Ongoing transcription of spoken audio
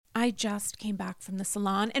I just came back from the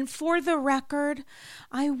salon, and for the record,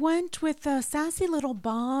 I went with a sassy little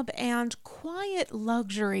bob and quiet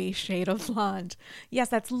luxury shade of blonde. Yes,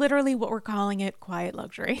 that's literally what we're calling it, quiet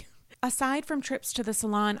luxury. Aside from trips to the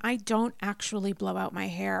salon, I don't actually blow out my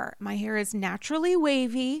hair. My hair is naturally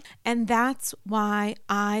wavy, and that's why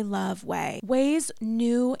I love Ouai. Ouai's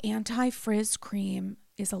new anti-frizz cream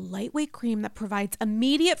is a lightweight cream that provides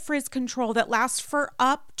immediate frizz control that lasts for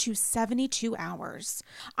up to 72 hours.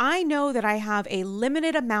 I know that I have a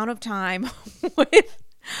limited amount of time with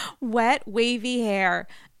wet, wavy hair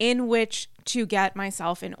in which to get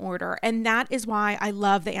myself in order. And that is why I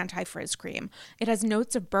love the anti-frizz cream. It has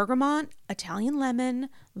notes of bergamot, Italian lemon,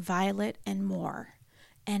 violet, and more.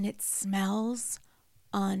 And it smells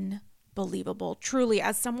unbelievable. Truly,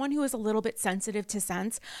 as someone who is a little bit sensitive to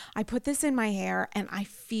scents, I put this in my hair and I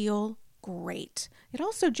feel great. It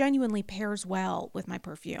also genuinely pairs well with my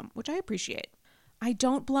perfume, which I appreciate. I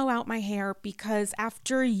don't blow out my hair because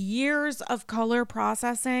after years of color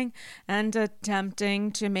processing and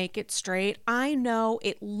attempting to make it straight, I know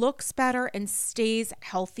it looks better and stays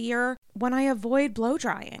healthier when I avoid blow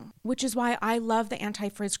drying, which is why I love the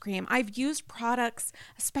anti-frizz cream. I've used products,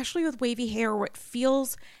 especially with wavy hair, where it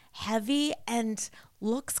feels heavy and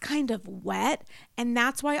looks kind of wet, and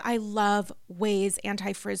that's why I love Ouai's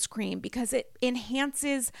anti-frizz cream, because it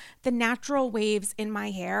enhances the natural waves in my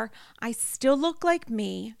hair. I still look like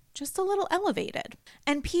me, just a little elevated.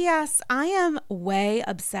 And P.S., I am way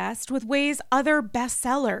obsessed with Ouai's other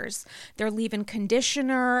bestsellers. Their leave-in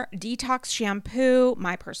conditioner, detox shampoo,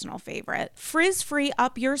 my personal favorite. Frizz-free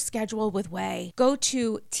up your schedule with Ouai. Go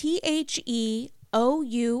to TheOuai.com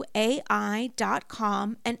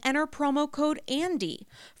and enter promo code Andy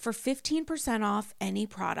for 15% off any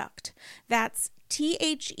product. That's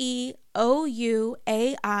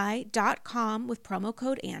TheOuai.com with promo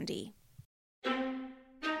code Andy.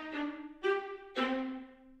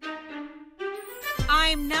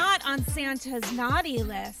 I'm not on Santa's naughty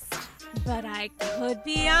list, but I could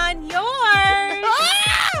be on yours.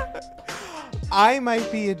 I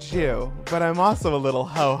might be a Jew, but I'm also a little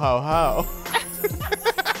ho ho ho.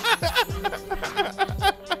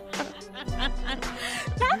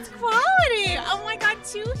 That's quality. Oh my God,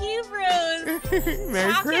 two Hebrews.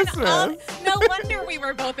 Merry Christmas. No wonder we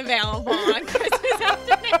were both available on Christmas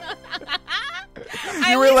afternoon.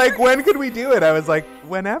 You were like, when could we do it? I was like,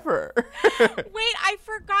 whenever. Wait, I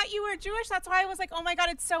forgot you were Jewish. That's why I was like, oh my God,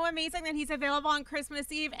 it's so amazing that he's available on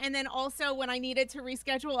Christmas Eve. And then also when I needed to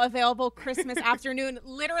reschedule, available Christmas afternoon.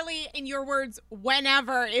 Literally, in your words,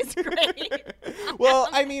 whenever is great. Well,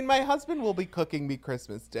 I mean, my husband will be cooking me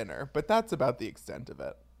Christmas dinner, but that's about the extent of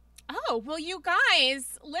it. Oh, well, you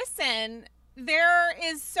guys, listen. There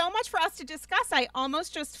is so much for us to discuss. I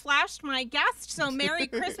almost just flashed my guest, so Merry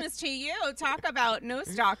Christmas to you. Talk about no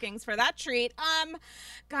stockings for that treat.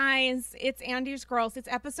 Guys, it's Andy's Girls. It's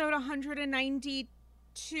episode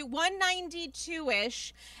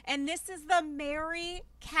 192-ish, and this is the Merry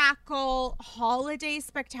Cackle Holiday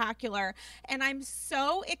Spectacular, and I'm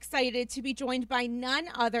so excited to be joined by none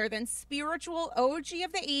other than spiritual OG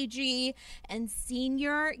of the AG and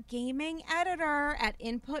senior gaming editor at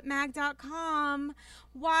inputmag.com.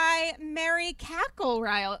 Why, Merry Cackle,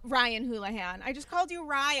 Ryan Houlihan. I just called you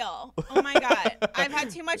Ryle. Oh my God. I've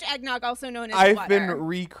had too much eggnog, also known as I've butter. been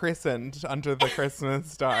rechristened under the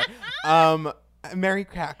Christmas star. Merry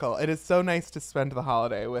Cackle. It is so nice to spend the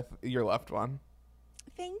holiday with your loved one.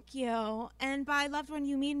 Thank you. And by loved one,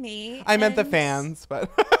 you mean me. I meant the fans, but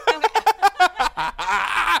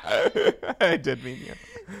I did mean you.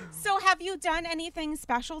 So have you done anything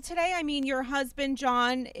special today? I mean, your husband,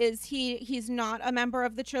 John, he's not a member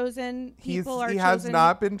of the chosen people? He has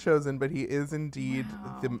not been chosen, but he is indeed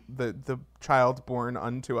the child born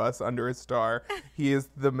unto us under a star. He is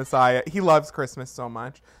the Messiah. He loves Christmas so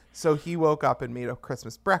much. So he woke up and made a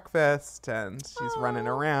Christmas breakfast, and he's running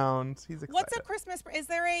around. He's excited. What's a Christmas? Is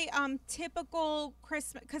there a typical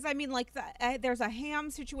Christmas? Because I mean, like there's a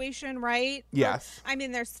ham situation, right? Yes. I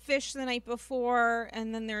mean, there's fish the night before,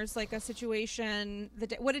 and then there's like a situation.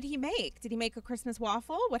 What did he make? Did he make a Christmas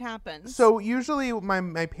waffle? What happened? So usually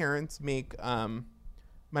my parents make.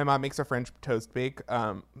 My mom makes a French toast bake,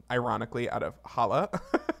 ironically, out of challah.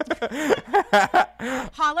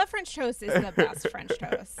 Challah French toast is the best French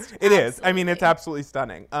toast. It is. I mean, it's absolutely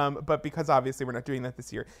stunning. But because obviously we're not doing that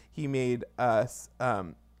this year, he made us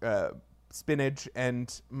spinach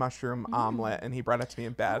and mushroom omelet, and he brought it to me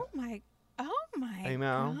in bed. Oh my I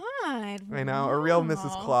know. God. I know. A real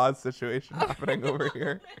Mrs. Claus situation happening over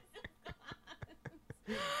here.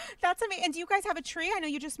 That's amazing. And do you guys have a tree? I know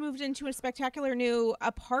you just moved into a spectacular new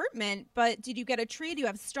apartment, but did you get a tree? Do you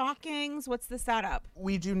have stockings? What's the setup?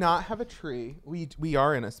 We do not have a tree. We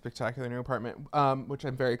are in a spectacular new apartment, which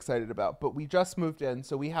I'm very excited about. But we just moved in,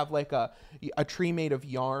 so we have like a tree made of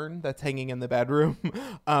yarn that's hanging in the bedroom.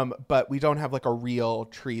 But we don't have like a real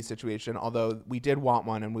tree situation. Although we did want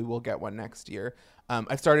one, and we will get one next year.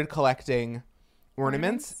 I've started collecting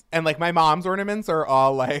ornaments, and like my mom's ornaments are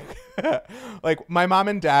all like like my mom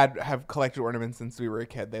and dad have collected ornaments since we were a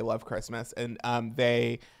kid. They love Christmas, and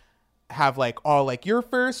they have like all like your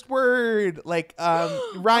first word, like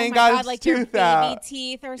Ryan got his like tooth your baby out,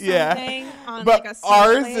 teeth or something on but like a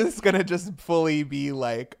ours plate. is gonna just fully be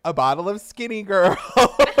like a bottle of Skinny Girl.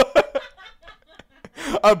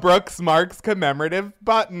 A Brooks Marks commemorative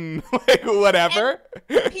button, like whatever.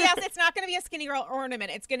 P.S. It's not going to be a Skinny Girl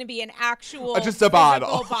ornament. It's going to be an actual just a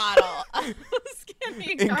bottle of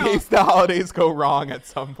Skinny Girl. In case the holidays go wrong at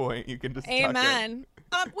some point, you can just tuck it. Amen.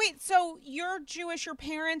 Wait, so you're Jewish. Your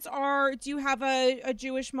parents are. Do you have a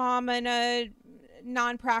Jewish mom and a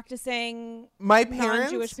non-practicing,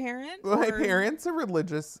 non-Jewish parent? My parents' are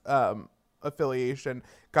religious affiliation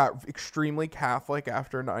got extremely Catholic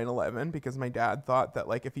after 9/11 because my dad thought that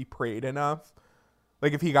like if he prayed enough,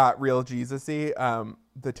 like if he got real Jesus-y,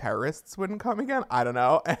 the terrorists wouldn't come again. I don't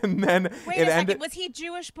know. And then wait a second, was he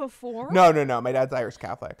Jewish before? No. My dad's Irish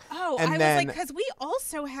Catholic. Oh, and I then, was like, because we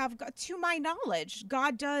also have, to my knowledge,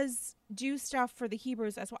 God does do stuff for the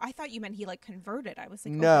Hebrews as well. I thought you meant he like converted. I was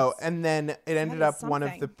like, no. And then it ended up one of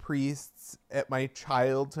something. the priests at my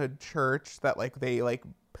childhood church that like they like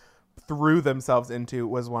threw themselves into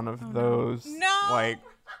was one of those like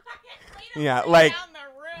yeah like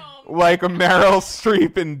a Meryl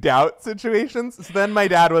Streep in Doubt situations. So then my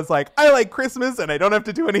dad was like, I like Christmas and I don't have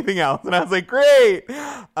to do anything else, and I was like, great.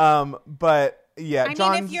 But yeah,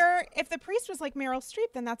 I mean, if the priest was like Meryl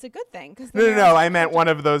Streep, then that's a good thing. No, I meant one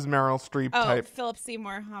of those Meryl Streep type. Philip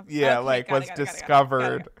Seymour Hoffman. Yeah, okay, like was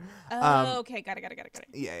discovered. Okay, got it.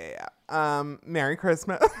 Yeah. Merry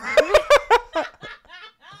Christmas.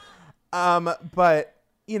 But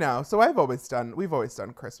you know, so we've always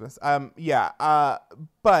done Christmas.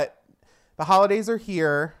 But the holidays are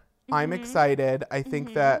here. Mm-hmm. I'm excited. I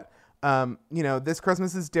think that, you know, this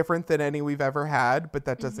Christmas is different than any we've ever had, but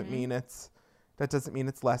that doesn't mean it's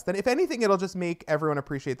less than. If anything, it'll just make everyone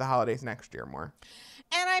appreciate the holidays next year more.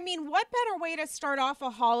 And I mean, what better way to start off a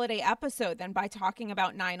holiday episode than by talking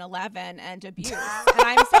about 9/11 and abuse? And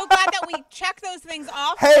I'm so glad that we check those things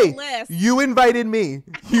off the list. You invited me.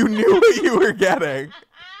 You knew what you were getting.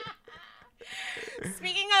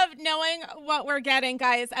 Speaking of knowing what we're getting,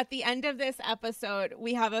 guys, at the end of this episode,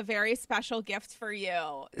 we have a very special gift for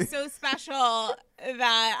you. So special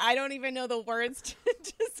that I don't even know the words to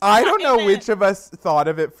describe I don't know which of us thought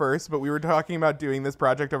of it first, but we were talking about doing this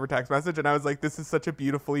project over text message, and I was like, this is such a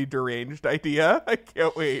beautifully deranged idea. I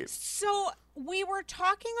can't wait. So we were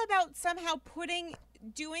talking about somehow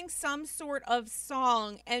doing some sort of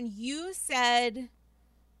song, and you said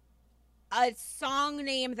a song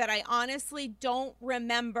name that I honestly don't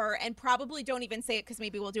remember and probably don't even say it because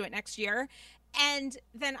maybe we'll do it next year. And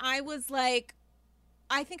then I was like,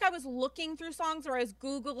 I think I was looking through songs or I was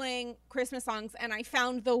Googling Christmas songs and I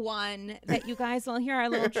found the one that you guys will hear, a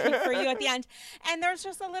little treat for you at the end. And there's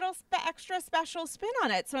just a little extra special spin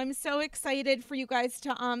on it. So I'm so excited for you guys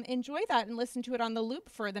to enjoy that and listen to it on the loop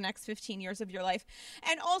for the next 15 years of your life.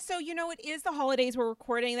 And also, you know, it is the holidays. We're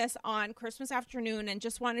recording this on Christmas afternoon and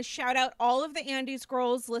just want to shout out all of the Andy's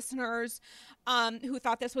Girls listeners who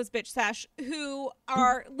thought this was bitch sesh, who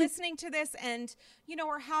are listening to this and, you know,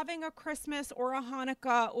 are having a Christmas or a Hanukkah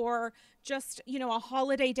or just, you know, a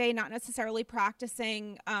holiday day, not necessarily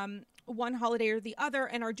practicing one holiday or the other,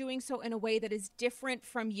 and are doing so in a way that is different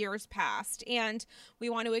from years past. And we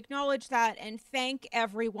want to acknowledge that and thank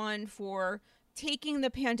everyone for taking the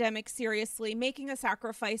pandemic seriously, making a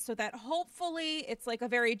sacrifice so that hopefully it's like a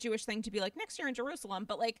very Jewish thing to be like next year in Jerusalem,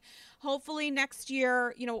 but like hopefully next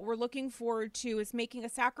year, you know, what we're looking forward to is making a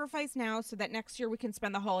sacrifice now so that next year we can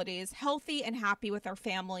spend the holidays healthy and happy with our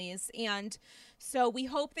families. And so we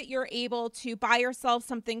hope that you're able to buy yourself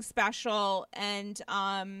something special and,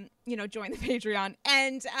 you know, join the Patreon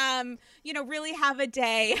and, you know, really have a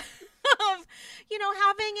day of, you know,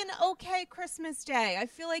 having an okay Christmas day. I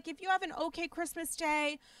feel like if you have an okay Christmas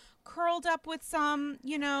day, curled up with some,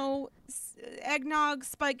 you know, eggnog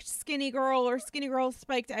spiked Skinny Girl or Skinny Girl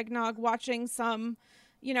spiked eggnog, watching some,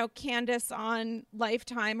 you know, Candace on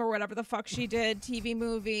Lifetime or whatever the fuck she did, TV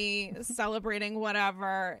movie, celebrating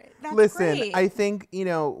whatever. That's Listen, great. I think, you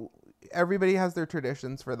know, everybody has their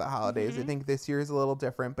traditions for the holidays. Mm-hmm. I think this year is a little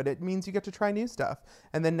different, but it means you get to try new stuff.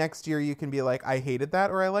 And then next year you can be like, I hated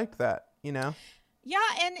that or I liked that, you know? Yeah,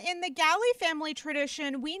 and in the Galley family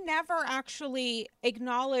tradition, we never actually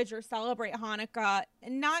acknowledge or celebrate Hanukkah,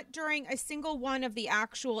 not during a single one of the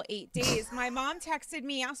actual 8 days. My mom texted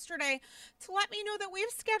me yesterday to let me know that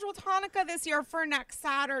we've scheduled Hanukkah this year for next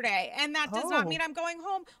Saturday, and that does not mean I'm going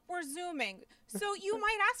home. We're Zooming. So you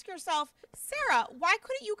might ask yourself, Sarah, why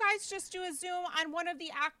couldn't you guys just do a Zoom on one of the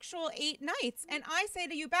actual 8 nights? And I say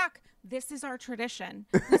to you back, this is our tradition.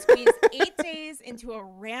 We squeeze 8 days into a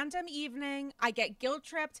random evening. I get guilt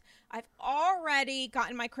tripped. I've already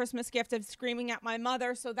gotten my Christmas gift of screaming at my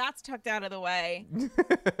mother, so that's tucked out of the way.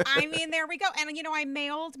 I mean, there we go. And, you know, I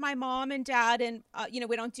mailed my mom and dad, and, you know,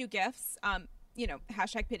 we don't do gifts, you know,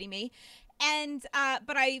 hashtag pity me. And,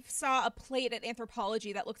 but I saw a plate at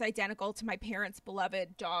Anthropology that looked identical to my parents'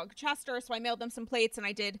 beloved dog, Chester. So I mailed them some plates, and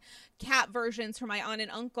I did cat versions for my aunt and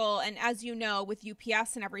uncle. And as you know, with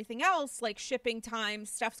UPS and everything else, like shipping times,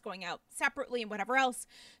 stuff's going out separately and whatever else.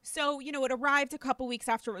 So, you know, it arrived a couple weeks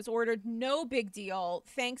after it was ordered. No big deal.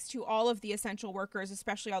 Thanks to all of the essential workers,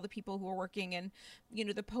 especially all the people who are working in, you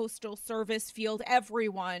know, the postal service field,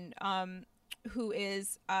 everyone, who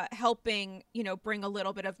is helping, you know, bring a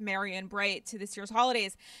little bit of merry and bright to this year's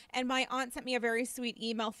holidays. And my aunt sent me a very sweet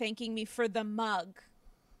email thanking me for the mug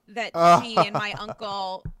that she and my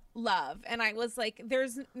uncle love. And I was like,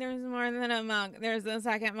 there's more than a mug. There's a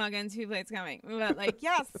second mug and 2 plates coming. But like,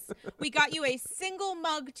 yes, we got you a single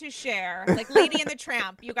mug to share. Like Lady and the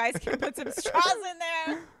Tramp. You guys can put some straws in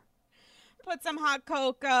there. Put some hot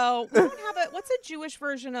cocoa. We don't have what's a Jewish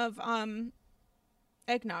version of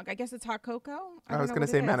eggnog? I guess it's hot cocoa. I was going to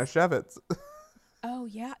say Manischewitz. Oh,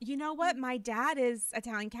 yeah. You know what? My dad is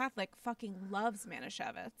Italian Catholic, fucking loves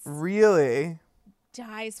Manischewitz. Really?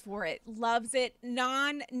 Dies for it. Loves it.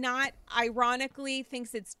 Not ironically,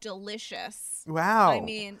 thinks it's delicious. Wow. I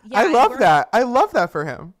mean, yeah. I love that. I love that for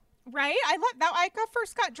him. Right? I love that. I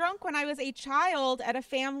first got drunk when I was a child at a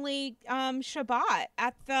family Shabbat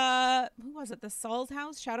at who was it? The Saul's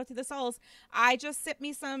house. Shout out to the Sauls. I just sipped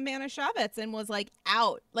me some Manischewitz and was like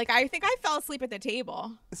out. Like I think I fell asleep at the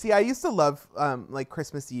table. See, I used to love like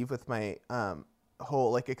Christmas Eve with my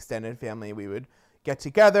whole like extended family. We would get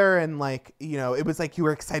together and like, you know, it was like you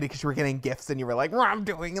were excited because you were getting gifts and you were like, well, I'm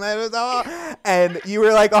doing that. And you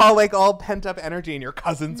were like all pent up energy, and your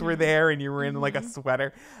cousins were there and you were in like a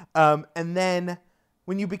sweater. And then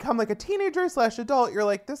when you become like a teenager / adult, you're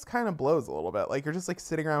like, this kind of blows a little bit. Like you're just like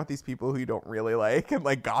sitting around with these people who you don't really like and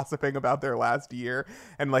like gossiping about their last year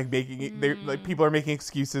and like making it, like people are making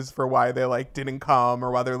excuses for why they like didn't come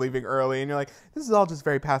or why they're leaving early. And you're like, this is all just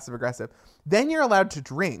very passive aggressive. Then you're allowed to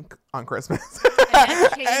drink on Christmas. And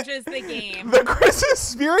that changes the game. The Christmas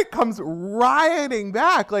spirit comes rioting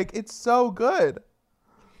back. Like it's so good.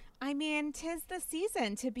 I mean, 'tis the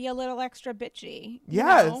season to be a little extra bitchy.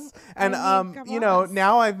 Yes. And, you know, us.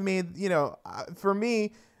 now I've made, you know, for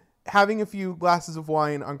me, having a few glasses of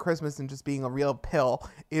wine on Christmas and just being a real pill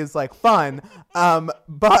is like fun.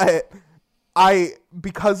 But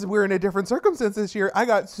because we're in a different circumstance this year, I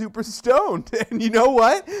got super stoned. And you know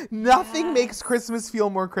what? Nothing makes Christmas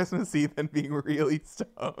feel more Christmassy than being really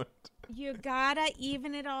stoned. You gotta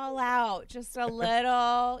even it all out. Just a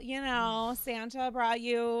little, you know, Santa brought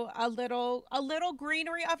you a little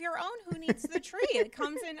greenery of your own. Who needs the tree? It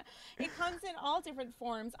comes in all different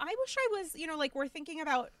forms. I wish I was, you know, like we're thinking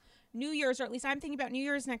about New Year's, or at least I'm thinking about New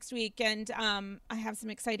Year's next week. And I have some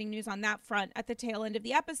exciting news on that front at the tail end of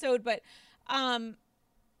the episode. But,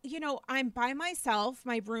 you know, I'm by myself.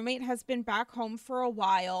 My roommate has been back home for a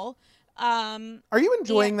while. Are you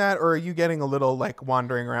enjoying that, or are you getting a little like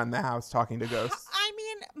wandering around the house talking to ghosts? I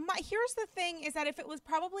mean, here's the thing is that if it was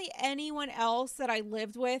probably anyone else that I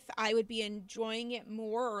lived with, I would be enjoying it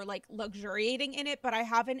more or like luxuriating in it. But I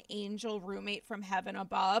have an angel roommate from heaven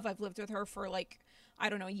above. I've lived with her for like, I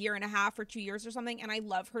don't know, a year and a half or 2 years or something. And I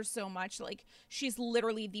love her so much. Like she's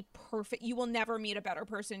literally the perfect, you will never meet a better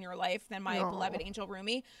person in your life than my beloved angel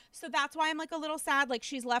roomie. So that's why I'm like a little sad. Like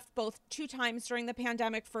she's left both 2 times during the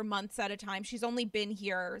pandemic for months at a time. She's only been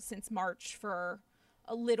here since March for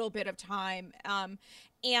a little bit of time.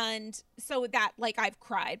 And so that, like, I've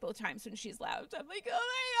cried both times when she's left. I'm like, oh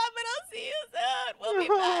my God, but I'll see you soon. We'll be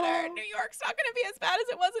better. New York's not going to be as bad as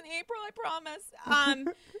it was in April, I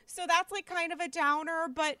promise. So that's like kind of a downer,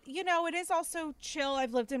 but you know, it is also chill.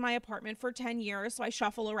 I've lived in my apartment for 10 years, so I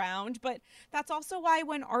shuffle around, but that's also why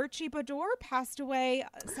when Archie Bador passed away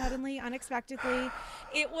suddenly, unexpectedly,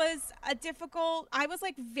 it was I was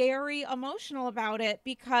like very emotional about it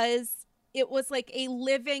because it was like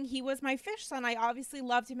he was my fish son. I obviously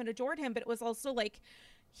loved him and adored him, but it was also like,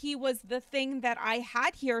 he was the thing that I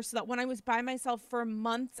had here, so that when I was by myself for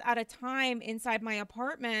months at a time inside my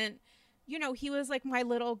apartment, you know, he was like my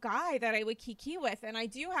little guy that I would kiki with. And I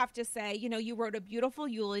do have to say, you know, you wrote a beautiful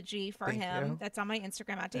eulogy for Thank him. you. That's on my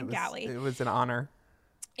Instagram at Dame Galley. It was an honor.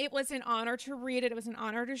 It was an honor to read it. It was an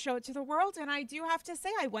honor to show it to the world. And I do have to say,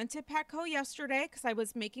 I went to Petco yesterday because I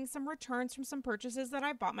was making some returns from some purchases that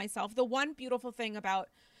I bought myself. The one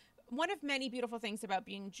of many beautiful things about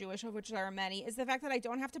being Jewish, of which there are many, is the fact that I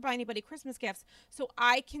don't have to buy anybody Christmas gifts. So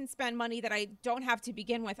I can spend money that I don't have to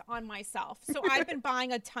begin with on myself. So I've been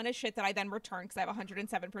buying a ton of shit that I then return because I have a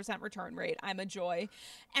 107% return rate. I'm a joy.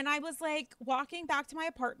 And I was like walking back to my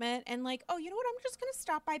apartment and like, oh, you know what? I'm just going to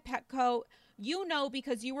stop by Petco. You know,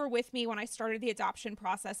 because you were with me when I started the adoption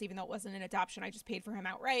process, even though it wasn't an adoption, I just paid for him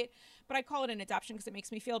outright. But I call it an adoption because it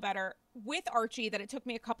makes me feel better with Archie, that it took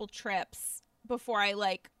me a couple trips before I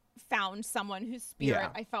like found someone whose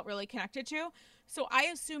spirit I felt really connected to. So I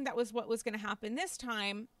assumed that was what was going to happen this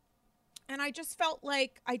time. And I just felt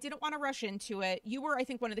like I didn't want to rush into it. You were, I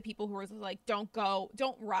think, one of the people who was like, don't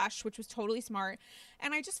rush, which was totally smart.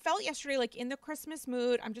 And I just felt yesterday like in the Christmas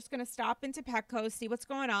mood. I'm just going to stop into Petco, see what's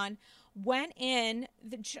going on. Went in,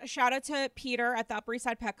 shout out to Peter at the Upper East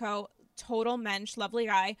Side Petco, total mensch, lovely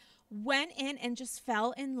guy. Went in and just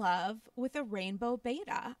fell in love with a rainbow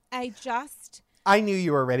beta. I knew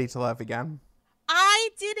you were ready to love again. I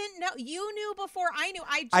didn't know. You knew before I knew.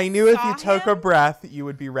 I knew if you took a breath, you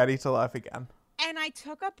would be ready to love again. And I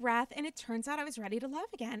took a breath, and it turns out I was ready to love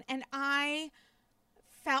again. And I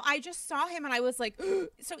just saw him, and I was like,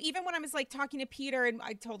 so even when I was like talking to Peter, and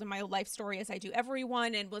I told him my life story as I do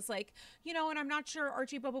everyone, and was like, you know, and I'm not sure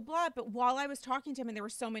Archie, blah, blah, blah. But while I was talking to him and there were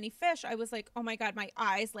so many fish, I was like, oh my God, my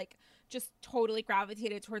eyes like just totally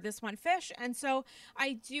gravitated toward this one fish. And so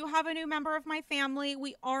I do have a new member of my family.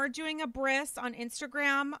 We are doing a bris on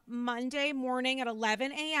Instagram Monday morning at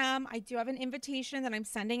 11 a.m. I do have an invitation that I'm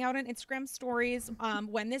sending out on Instagram stories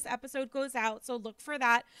when this episode goes out. So look for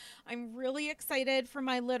that. I'm really excited for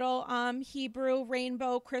my little Hebrew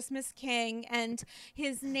rainbow Christmas king. And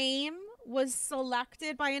his name was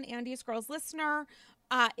selected by an Andy's Girls listener.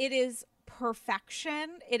 It is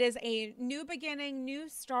perfection. It is a new beginning, new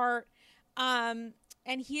start. And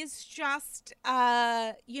he's just,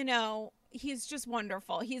 you know, he's just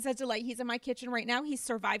wonderful. He's a delight. He's in my kitchen right now. He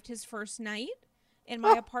survived his first night in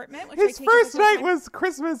my apartment. Which his first night was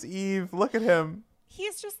Christmas Eve. Look at him.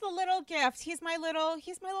 He's just the little gift. He's my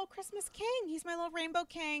little Christmas king. He's my little rainbow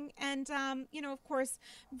king. And, you know, of course,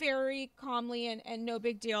 very calmly and no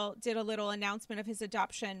big deal, did a little announcement of his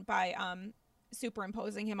adoption by,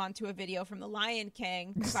 superimposing him onto a video from The Lion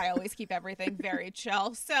King, because I always keep everything very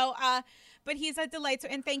chill. So, but he's a delight. So,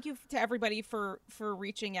 and thank you to everybody for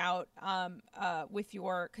reaching out with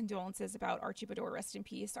your condolences about Archie Bador. Rest in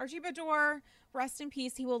peace. Archie Bador, rest in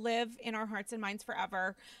peace. He will live in our hearts and minds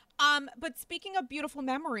forever. But speaking of beautiful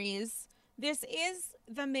memories, this is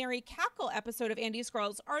the Mary Cackle episode of Andy's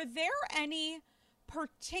Girls. Are there any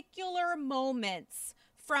particular moments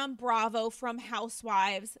from Bravo, from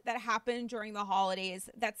Housewives, that happened during the holidays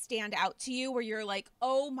that stand out to you, where you're like,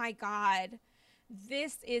 oh my God,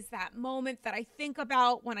 this is that moment that I think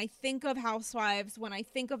about when I think of Housewives, when I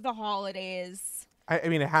think of the holidays? I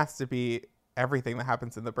mean, it has to be everything that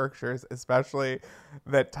happens in the Berkshires, especially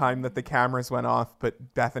that time that the cameras went off,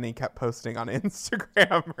 but Bethany kept posting on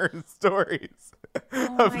Instagram her stories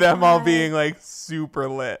of them all being like super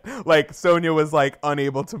lit. Like Sonia was like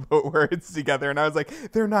unable to put words together, and I was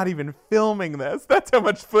like, they're not even filming this. That's how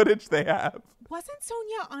much footage they have. Wasn't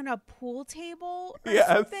Sonia on a pool table or yes,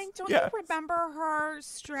 something? Don't you remember her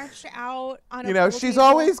stretched out on a pool table? You know, she's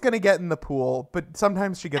always going to get in the pool, but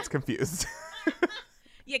sometimes she gets confused.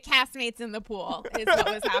 Yeah, castmates in the pool is what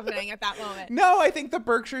was happening at that moment. No, I think the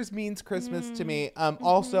Berkshires means Christmas to me.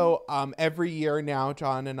 Also, every year now,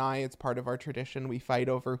 John and I, it's part of our tradition, we fight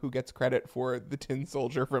over who gets credit for the tin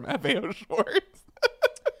soldier from FAO Schwartz.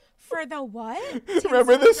 For the what?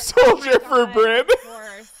 Remember the soldier for Brim? Of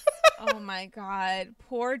course. Oh my God.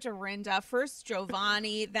 Poor Dorinda. First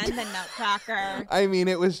Giovanni, then the Nutcracker. I mean,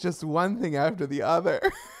 it was just one thing after the other.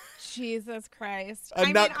 Jesus Christ.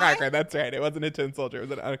 Nutcracker, that's right. It wasn't a tin soldier, it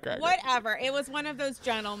was a nutcracker. Whatever. It was one of those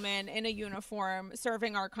gentlemen in a uniform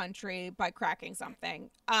serving our country by cracking something.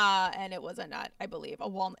 And it was a nut, I believe. A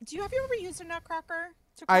walnut. Have you ever used a nutcracker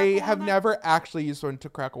to crack a walnut? I have never actually used one to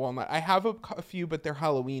crack a walnut. I have a few, but they're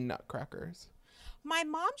Halloween nutcrackers. My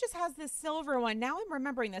mom just has this silver one. Now I'm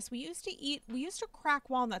remembering this. We used to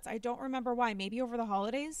crack walnuts. I don't remember why. Maybe over the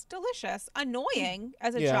holidays. Delicious. Annoying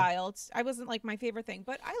as a child. I wasn't like my favorite thing,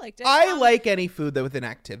 but I liked it. I like any food that with an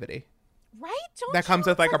activity. Right? Don't That comes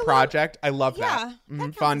with like a project. I love that. That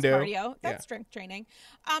counts as Fondue. cardio. That's strength training.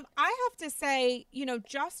 I have to say,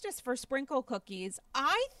 justice for sprinkle cookies.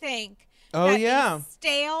 I think a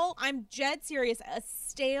stale, I'm dead serious, a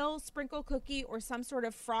stale sprinkle cookie or some sort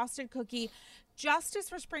of frosted cookie, justice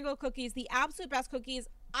for sprinkle cookies, the absolute best cookies.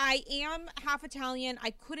 I am half Italian.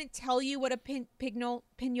 I couldn't tell you what a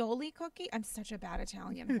pignoli cookie. I'm such a bad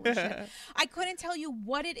Italian. Holy shit. I couldn't tell you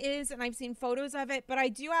what it is, and I've seen photos of it, but I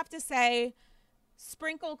do have to say,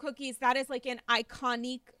 sprinkle cookies, that is like an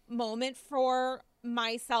iconic moment for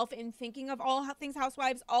myself in thinking of all things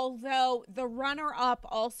Housewives, although the runner-up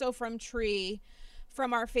also from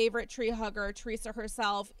our favorite tree hugger, Teresa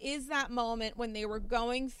herself, is that moment when they were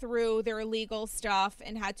going through their legal stuff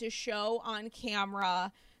and had to show on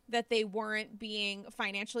camera that they weren't being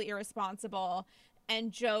financially irresponsible,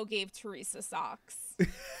 and Joe gave Teresa socks.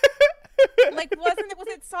 Like, was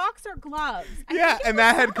it socks or gloves? And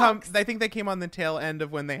that had come. I think they came on the tail end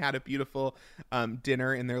of when they had a beautiful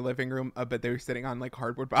dinner in their living room, but they were sitting on like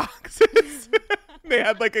cardboard boxes. They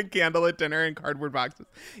had like a candlelit dinner in cardboard boxes.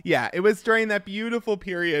 Yeah, it was during that beautiful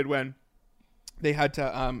period when they had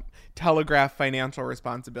to telegraph financial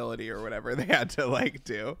responsibility or whatever they had to like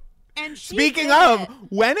do. And speaking of,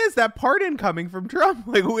 when is that pardon coming from Trump?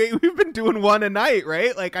 Like we've been doing one a night,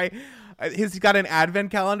 right? Like he's got an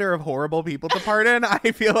advent calendar of horrible people to pardon.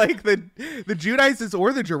 I feel like the Giudices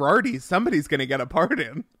or the Girardis, somebody's going to get a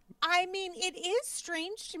pardon. I mean, it is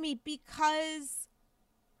strange to me because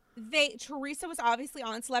Teresa was obviously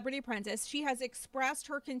on Celebrity Apprentice. She has expressed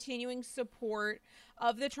her continuing support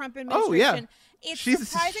of the Trump administration. It's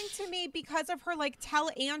surprising to me because of her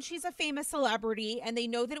and she's a famous celebrity, and they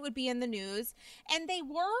know that it would be in the news, and they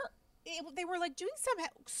were like doing some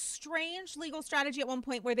strange legal strategy at one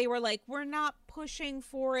point where they were like, we're not pushing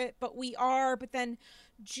for it, but we are. But then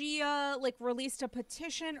Gia released a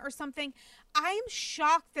petition or something. I'm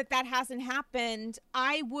shocked that hasn't happened.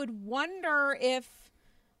 I would wonder if,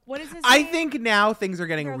 what is his name? I think now things are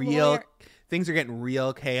getting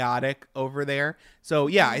real chaotic over there. So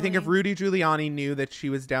yeah, I think if Rudy Giuliani knew that she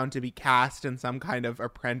was down to be cast in some kind of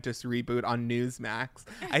Apprentice reboot on Newsmax,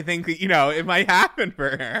 I think it might happen for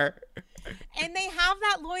her. And they have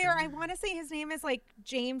that lawyer. I want to say his name is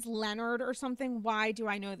James Leonard or something. Why do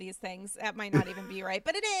I know these things? That might not even be right,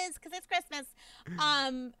 but it is because it's Christmas.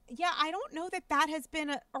 Yeah, I don't know that has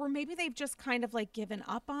been or maybe they've just kind of given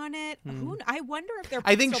up on it. I wonder if they're.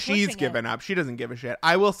 I think she's given up. She doesn't give a shit.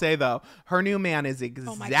 I will say though, her new man is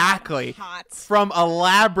exactly from a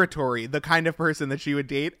laboratory, the kind of person that she would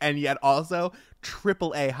date, and yet also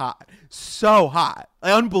AAA hot, so hot,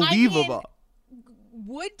 unbelievable.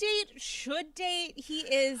 Would date, should date. He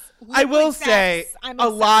is. I will say a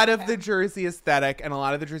lot of the Jersey aesthetic and a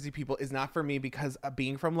lot of the Jersey people is not for me because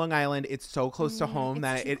being from Long Island, it's so close to home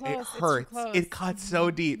that it hurts. It cuts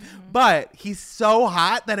so deep. But he's so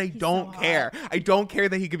hot that I don't care. I don't care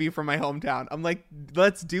that he could be from my hometown. I'm like,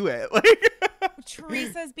 let's do it.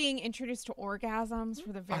 Teresa's being introduced to orgasms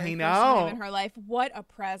for the very first time in her life. What a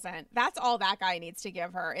present. That's all that guy needs to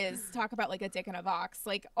give her is talk about a dick in a box.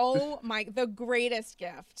 Oh my, the greatest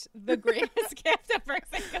gift. The greatest gift a person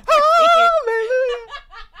could receive. Hallelujah.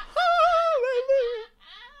 Hallelujah.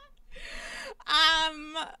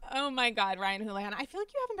 Oh my God, Ryan Houlihan. I feel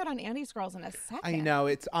like you haven't been on Andy's Girls in a second. I know.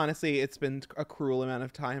 It's been a cruel amount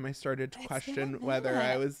of time. I started to question whether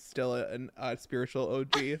I was still a spiritual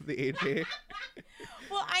OG of the AG.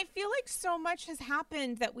 Well, I feel like so much has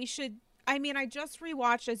happened that we should. I mean, I just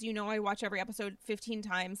rewatched, as you know, I watch every episode 15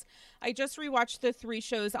 times. I just rewatched the 3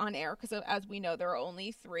 shows on air because, as we know, there are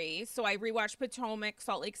only 3. So I rewatched Potomac,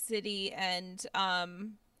 Salt Lake City, and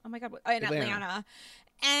Atlanta.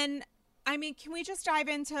 And I mean, can we just dive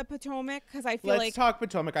into Potomac? Because I feel Let's talk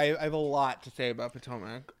Potomac. I have a lot to say about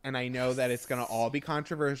Potomac, and I know that it's going to all be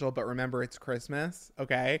controversial, but remember, it's Christmas,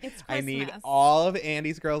 okay? It's Christmas. I need all of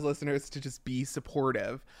Andy's Girls listeners to just be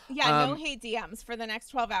supportive. Yeah, no hate DMs for the next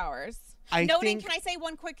 12 hours. Can I say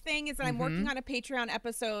one quick thing is that I'm working on a Patreon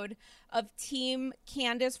episode of Team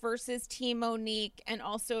Candace versus Team Monique, and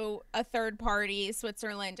also a third party,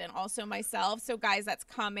 Switzerland, and also myself. So guys, that's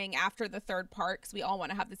coming after the third part because we all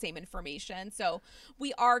want to have the same information. So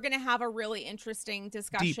we are going to have a really interesting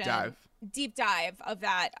discussion. Deep dive of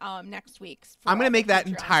that next week. I'm going to make that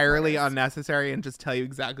entirely unnecessary and just tell you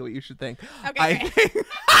exactly what you should think. Okay,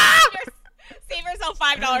 save yourself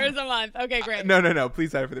 $5 a month. Okay, great. No.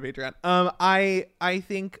 Please sign up for the Patreon. I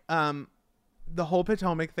think the whole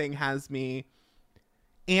Potomac thing has me.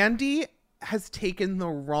 Andy has taken the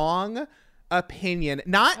wrong opinion,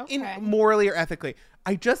 not in morally or ethically.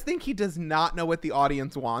 I just think he does not know what the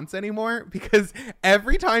audience wants anymore, because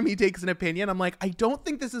every time he takes an opinion, I'm like, I don't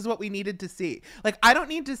think this is what we needed to see. Like, I don't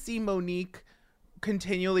need to see Monique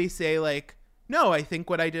continually say like, no, I think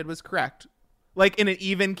what I did was correct. Like in an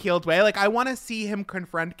even keeled way. Like I want to see him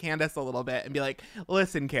confront Candace a little bit and be like,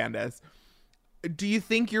 listen, Candace, do you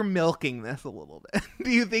think you're milking this a little bit? Do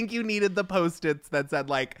you think you needed the Post-its that said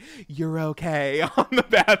like, you're okay on the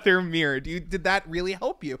bathroom mirror? Did that really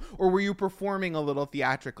help you? Or were you performing a little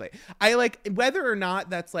theatrically? I like whether or not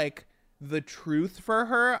that's like the truth for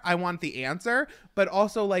her. I want the answer, but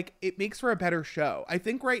also like it makes for a better show. I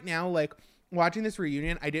think right now, like watching this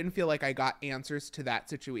reunion, I didn't feel like I got answers to that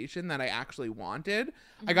situation that I actually wanted.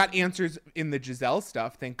 Mm-hmm. I got answers in the Giselle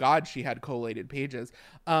stuff. Thank God she had collated pages.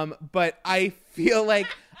 But I feel like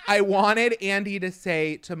I wanted Andy to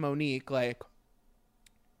say to Monique, like,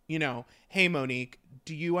 you know, hey, Monique,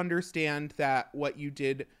 do you understand that what you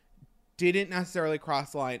did didn't necessarily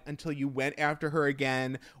cross the line until you went after her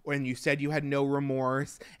again, when you said you had no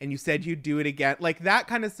remorse and you said you'd do it again? Like that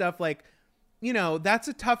kind of stuff, like, you know, that's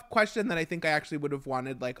a tough question that I think I actually would have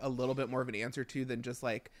wanted like a little bit more of an answer to than just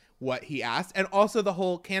like what he asked. And also the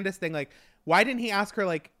whole Candace thing, like, why didn't he ask her,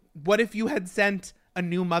 like, what if you had sent a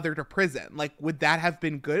new mother to prison? Like, would that have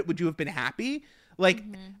been good? Would you have been happy? Like,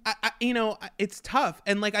 you know, it's tough.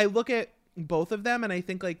 And like, I look at both of them and I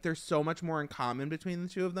think like there's so much more in common between the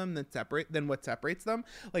two of them than what separates them.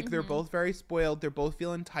 Like they're both very spoiled. They're both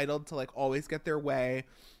feel entitled to like always get their way.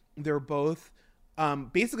 They're both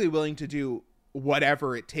basically willing to do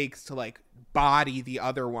whatever it takes to like body the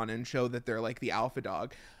other one and show that they're like the alpha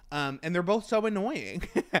dog. And they're both so annoying.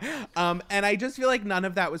 And I just feel like none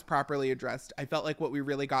of that was properly addressed. I felt like what we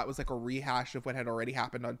really got was like a rehash of what had already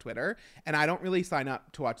happened on Twitter. And I don't really sign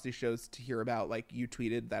up to watch these shows to hear about like, you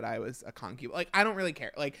tweeted that I was a concubine. Like, I don't really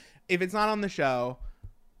care. Like, if it's not on the show,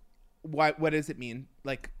 what does it mean?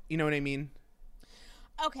 Like, you know what I mean?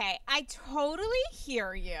 Okay, I totally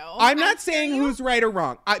hear you. I'm not saying who's right or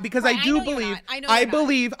wrong, because right, I do believe. I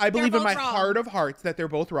believe in my heart of hearts that they're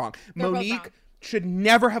both wrong. Monique should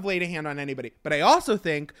never have laid a hand on anybody, but I also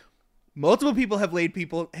think multiple people have laid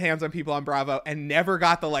hands on people on Bravo and never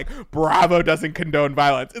got the like, Bravo doesn't condone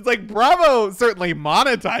violence. It's like Bravo certainly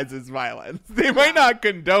monetizes violence. They might not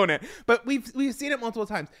condone it, but we've seen it multiple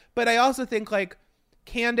times. But I also think like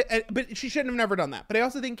Candace, but she shouldn't have never done that. But I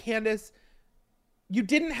also think Candace, you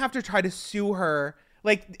didn't have to try to sue her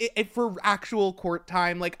like for actual court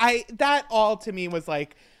time. Like that all to me was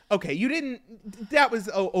like, okay, that was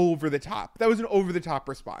over the top. That was an over the top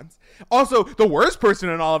response. Also, the worst person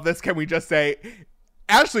in all of this, can we just say,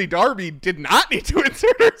 Ashley Darby did not need to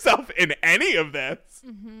insert herself in any of this.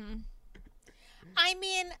 Mm-hmm. I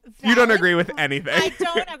mean, you don't agree with anything. I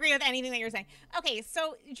don't agree with anything that you're saying. Okay,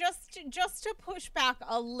 so just to push back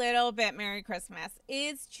a little bit, Merry Christmas,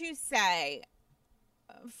 is to say,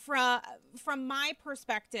 from my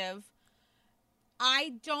perspective,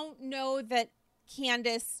 I don't know that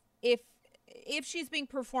Candace, if she's being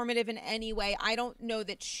performative in any way, I don't know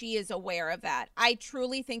that she is aware of that. I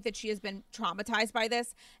truly think that she has been traumatized by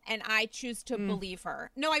this, and I choose to believe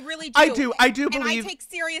her. No, I really do. I do believe. And I take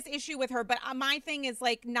serious issue with her, but my thing is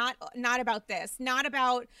like not about this, not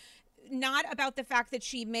about the fact that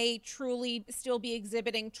she may truly still be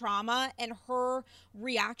exhibiting trauma, and her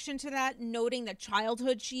reaction to that, noting the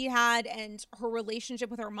childhood she had and her relationship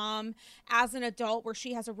with her mom as an adult, where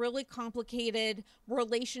she has a really complicated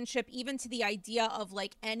relationship, even to the idea of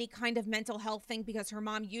like any kind of mental health thing, because her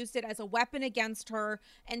mom used it as a weapon against her.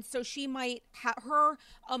 And so she might her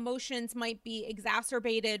emotions might be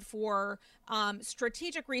exacerbated for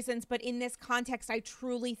strategic reasons. But in this context, I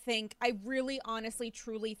really honestly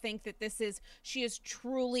truly think that she was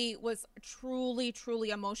truly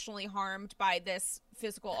emotionally harmed by this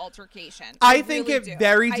physical altercation. I think it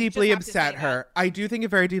very deeply upset her. I do think it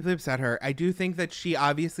very deeply upset her. I do think that she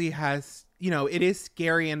obviously has, you know, it is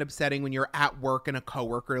scary and upsetting when you're at work and a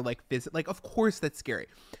coworker like visit. Like, of course that's scary.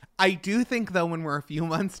 I do think though, when we're a few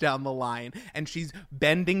months down the line and she's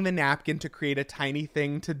bending the napkin to create a tiny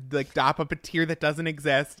thing to like dop up a tear that doesn't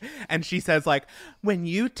exist, and she says like, when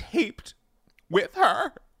you taped with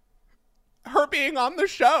her being on the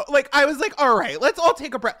show, like I was like, all right, let's all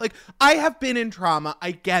take a breath. Like, I have been in trauma.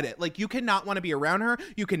 I get it. Like, you cannot want to be around her.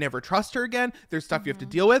 You can never trust her again. There's stuff you have to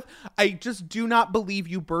deal with. I just do not believe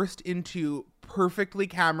you burst into perfectly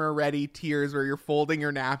camera ready tears where you're folding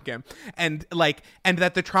your napkin, and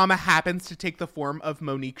that the trauma happens to take the form of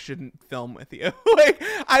Monique shouldn't film with you. Like,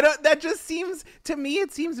 that just seems, to me,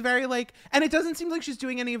 it seems very like, and it doesn't seem like she's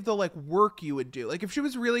doing any of the like work you would do. Like, if she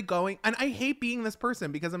was really going, and I hate being this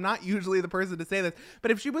person because I'm not usually the person to say this,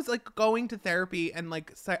 but if she was like going to therapy and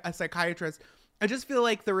like a psychiatrist, I just feel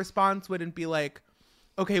like the response wouldn't be like,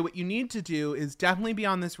 okay, what you need to do is definitely be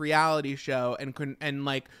on this reality show and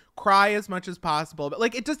like cry as much as possible. But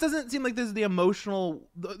like, it just doesn't seem like this is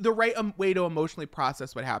the right way to emotionally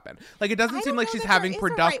process what happened. Like, it doesn't seem like she's having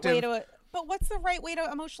productive. But what's the right way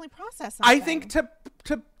to emotionally process something? I think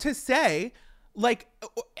to say, like,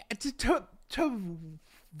 to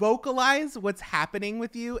vocalize what's happening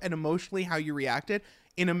with you and emotionally how you reacted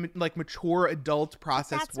in a like mature adult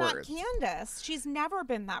processed words. That's not Candace. She's never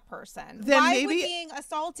been that person. Then why maybe would being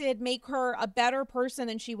assaulted make her a better person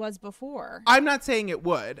than she was before? I'm not saying it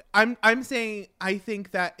would. I'm saying I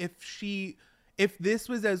think that if this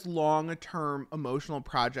was as long a term emotional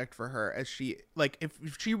project for her as she, like,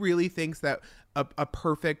 if she really thinks that a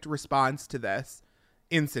perfect response to this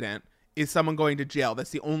incident is someone going to jail, that's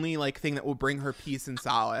the only like thing that will bring her peace and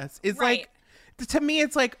solace. It's right. Like, to me,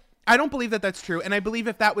 it's like, I don't believe that that's true. And I believe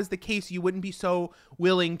if that was the case, you wouldn't be so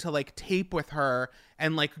willing to like tape with her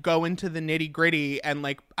and like go into the nitty gritty. And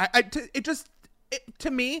like,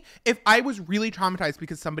 to me, if I was really traumatized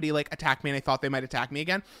because somebody like attacked me and I thought they might attack me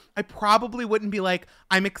again, I probably wouldn't be like,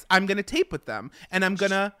 I'm going to tape with them. And She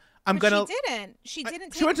didn't. She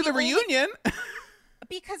didn't. She went to the reunion.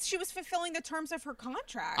 Because she was fulfilling the terms of her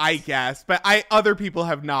contract. I guess. But other people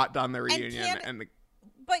have not done the reunion.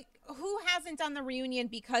 But who hasn't done the reunion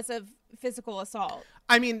because of physical assault?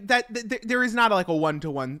 I mean, there is not like a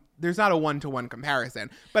one-to-one. There's not a one-to-one comparison.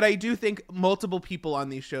 But I do think multiple people on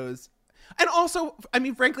these shows. And also, I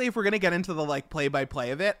mean, frankly, if we're going to get into the like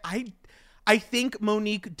play-by-play of it, I think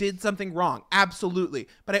Monique did something wrong. Absolutely.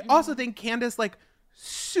 But I also think Candace like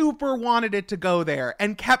super wanted it to go there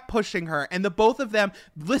and kept pushing her. And the both of them,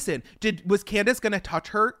 listen, was Candace going to touch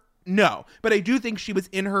her? No. But I do think she was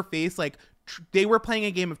in her face like, they were playing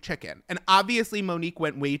a game of chicken, and obviously Monique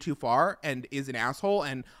went way too far and is an asshole,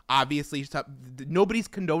 and obviously nobody's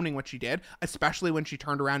condoning what she did, especially when she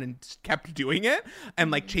turned around and kept doing it and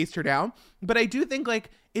like chased her down. But I do think like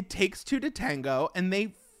it takes two to tango, and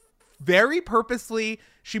they very purposely,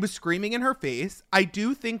 she was screaming in her face. I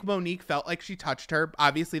do think Monique felt like she touched her.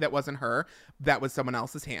 Obviously that wasn't her, that was someone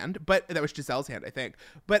else's hand, but that was Giselle's hand, I think.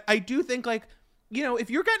 But I do think like, you know, if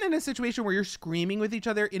you're getting in a situation where you're screaming with each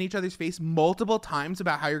other in each other's face multiple times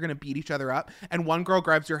about how you're going to beat each other up, and one girl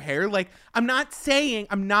grabs your hair, like, I'm not saying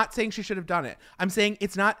she should have done it. I'm saying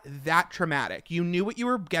it's not that traumatic. You knew what you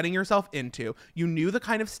were getting yourself into. You knew the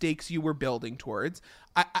kind of stakes you were building towards.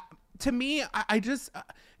 To me,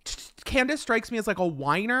 Candace strikes me as like a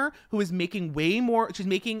whiner who is making way more. She's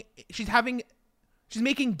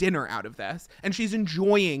making dinner out of this, and she's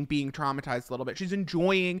enjoying being traumatized a little bit. She's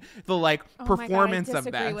enjoying the like performance of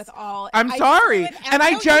this. With all. I'm sorry, and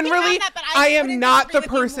I generally, I am not the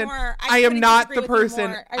person. I am not the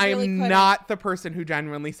person. I am not the person who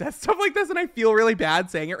genuinely says stuff like this, and I feel really bad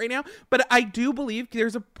saying it right now. But I do believe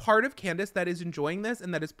there's a part of Candace that is enjoying this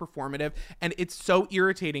and that is performative, and it's so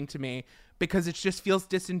irritating to me because it just feels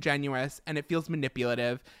disingenuous and it feels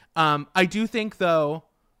manipulative. I do think though,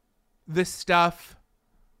 the stuff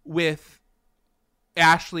with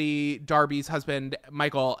Ashley Darby's husband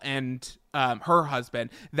Michael and her husband,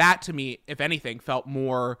 that to me, if anything, felt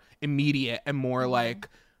more immediate and more like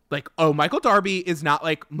oh, Michael Darby is not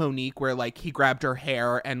like Monique where like he grabbed her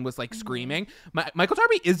hair and was like screaming. Michael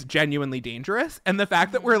Darby is genuinely dangerous, and the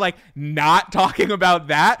fact that we're like not talking about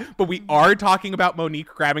that, but we are talking about Monique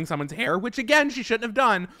grabbing someone's hair, which again she shouldn't have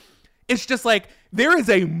done. It's just like, there is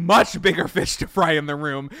a much bigger fish to fry in the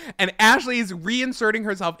room. And Ashley is reinserting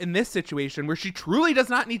herself in this situation where she truly does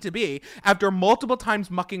not need to be after multiple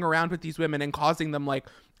times mucking around with these women and causing them like,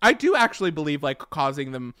 I do actually believe like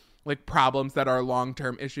causing them like problems that are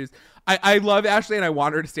long-term issues. I love Ashley and I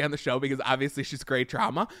want her to stay on the show because obviously she's great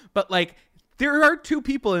drama. But like, there are two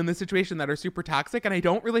people in this situation that are super toxic, and I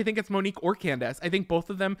don't really think it's Monique or Candace. I think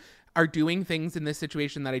both of them are doing things in this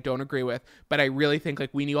situation that I don't agree with, but I really think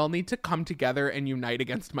like we all need to come together and unite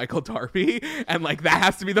against Michael Darby, and like that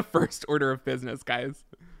has to be the first order of business, guys.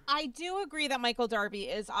 I do agree that Michael Darby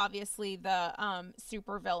is obviously the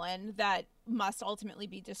super villain that must ultimately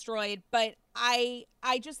be destroyed, but I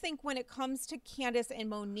just think when it comes to Candace and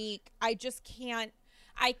Monique, I can't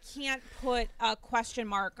put a question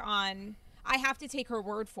mark on. I have to take her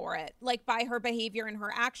word for it, like by her behavior and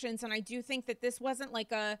her actions. And I do think that this wasn't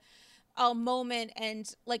like a a moment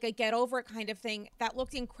and like a get over it kind of thing that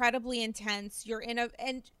looked incredibly intense.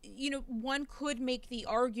 And one could make the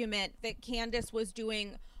argument that Candace was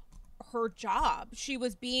doing her job. She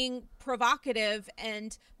was being provocative,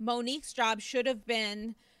 and Monique's job should have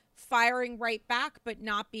been firing right back but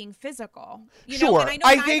not being physical. Sure. And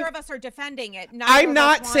I know neither of us are defending it. I'm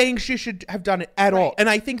not saying she should have done it at all. And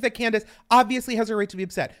I think that Candace obviously has a right to be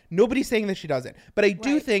upset. Nobody's saying that she doesn't. But I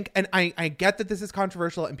do think, and I get that this is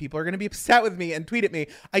controversial and people are going to be upset with me and tweet at me.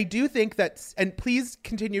 I do think that, and please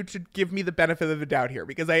continue to give me the benefit of the doubt here,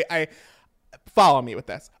 because I follow me with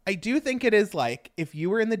this. I do think it is like if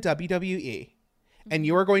you were in the WWE and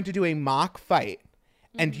you are going to do a mock fight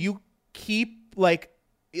and you keep like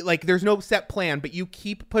there's no set plan, but you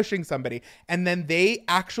keep pushing somebody and then they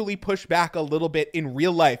actually push back a little bit in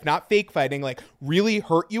real life, not fake fighting, like really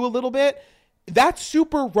hurt you a little bit. That's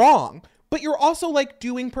super wrong. But you're also like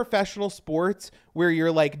doing professional sports where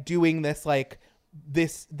you're like doing this, like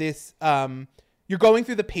this, you're going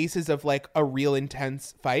through the paces of like a real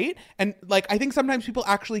intense fight. And like, I think sometimes people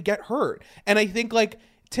actually get hurt. And I think like,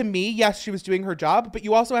 to me, yes, she was doing her job, but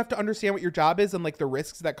you also have to understand what your job is and like the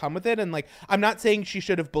risks that come with it. And like, I'm not saying she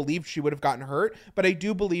should have believed she would have gotten hurt, but I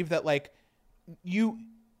do believe that like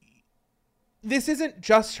this isn't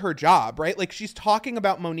just her job, right? Like she's talking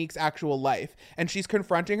about Monique's actual life and she's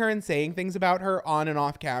confronting her and saying things about her on and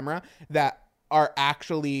off camera that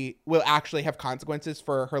will actually have consequences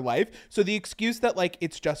for her life. So the excuse that like,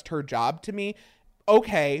 it's just her job, to me,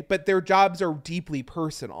 okay, but their jobs are deeply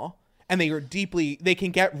personal. And they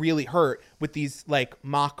can get really hurt with these like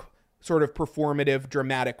mock sort of performative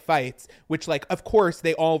dramatic fights, which like, of course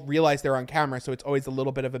they all realize they're on camera. So it's always a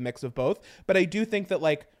little bit of a mix of both. But I do think that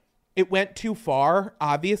like it went too far,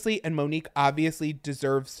 obviously. And Monique obviously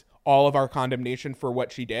deserves all of our condemnation for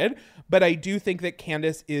what she did. But I do think that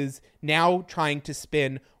Candace is now trying to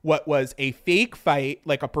spin what was a fake fight,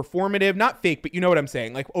 like a performative, not fake, but you know what I'm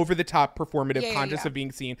saying, like over the top performative, conscious of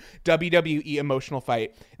being seen, WWE emotional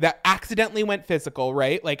fight that accidentally went physical,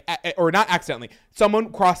 right? Like, or not accidentally.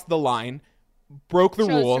 Someone crossed the line, broke the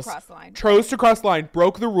rules, chose to cross the line,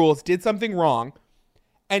 broke the rules, did something wrong.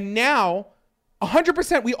 And now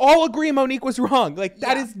 100% we all agree Monique was wrong. Like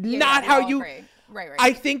that is not how you... Agree. Right.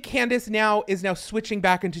 I think Candace is now switching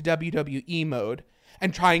back into WWE mode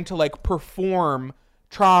and trying to like perform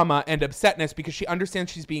trauma and upsetness because she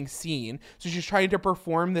understands she's being seen. So she's trying to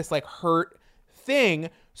perform this like hurt thing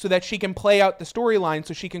so that she can play out the storyline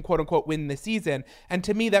so she can quote unquote win the season. And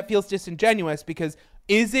to me, that feels disingenuous because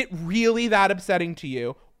is it really that upsetting to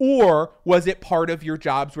you? Or was it part of your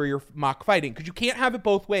jobs where you're mock fighting? Because you can't have it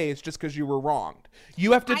both ways just because you were wronged.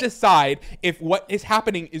 You have to decide if what is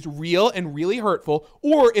happening is real and really hurtful,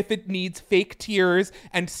 or if it needs fake tears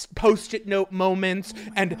and post-it note moments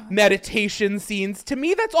meditation scenes. To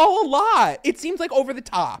me, that's all a lot. It seems like over the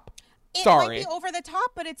top. It might be over the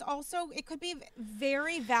top, but it's also, it could be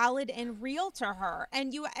very valid and real to her.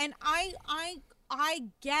 And I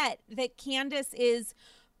get that Candace is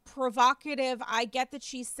provocative. I get that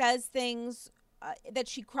she says things, that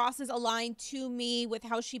she crosses a line to me with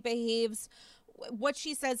how she behaves, what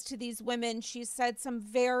she says to these women. She said some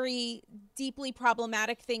very deeply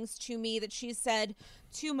problematic things to me that she said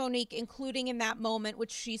to Monique, including in that moment,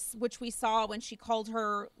 which we saw when she called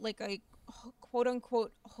her like a quote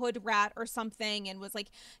unquote hood rat or something and was like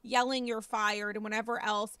yelling you're fired and whatever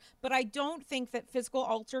else. But I don't think that physical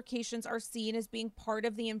altercations are seen as being part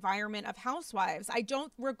of the environment of Housewives. I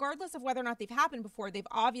don't, regardless of whether or not they've happened before, they've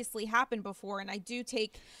obviously happened before. And I do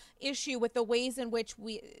take issue with the ways in which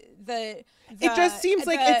it seems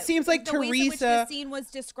like Teresa, ways in which the scene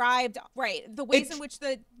was described, right? The ways in which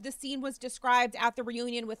the scene was described at the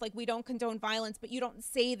reunion with like, we don't condone violence, but you don't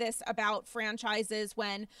say this about franchises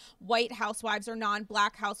when white housewives or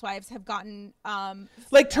non-black housewives have gotten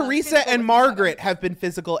like Teresa and Margaret have been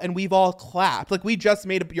physical and we've all clapped. Like we just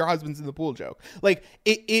made up your husband's in the pool joke. Like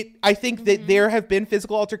I think that there have been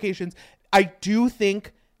physical altercations. I do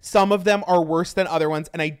think some of them are worse than other ones.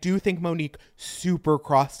 And I do think Monique super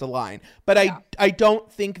crossed a line. But I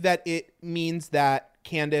don't think that it means that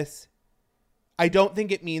Candace... I don't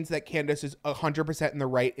think it means that Candace is 100% in the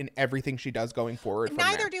right in everything she does going forward.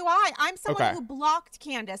 Neither do I. I'm someone who blocked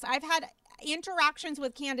Candace. I've had interactions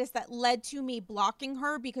with Candace that led to me blocking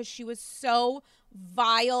her because she was so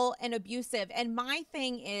vile and abusive. And my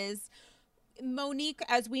thing is... Monique,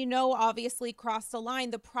 as we know, obviously crossed the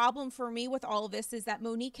line. The problem for me with all of this is that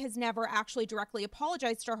Monique has never actually directly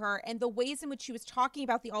apologized to her, and the ways in which she was talking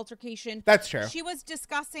about the altercation. That's true. She was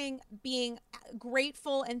discussing being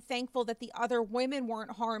grateful and thankful that the other women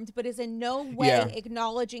weren't harmed, but is in no way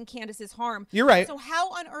acknowledging Candace's harm. You're right. So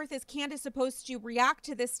how on earth is Candace supposed to react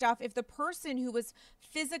to this stuff if the person who was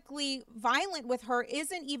physically violent with her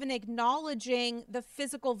isn't even acknowledging the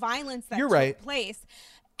physical violence that took place?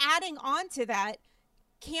 Adding on to that,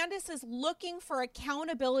 Candace is looking for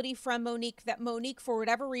accountability from Monique, that Monique, for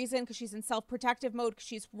whatever reason, because she's in self-protective mode, because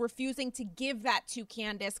she's refusing to give that to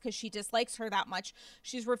Candace because she dislikes her that much.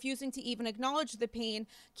 She's refusing to even acknowledge the pain.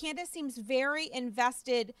 Candace seems very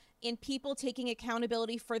invested in people taking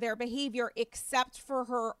accountability for their behavior, except for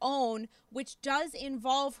her own, which does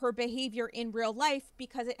involve her behavior in real life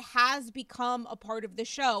because it has become a part of the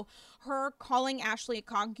show. Her calling Ashley a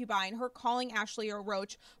concubine, her calling Ashley a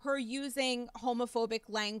roach, her using homophobic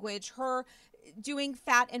language, her doing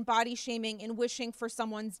fat and body shaming and wishing for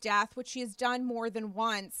someone's death, which she has done more than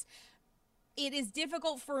once. It is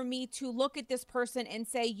difficult for me to look at this person and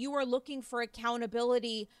say, you are looking for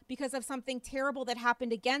accountability because of something terrible that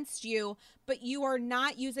happened against you, but you are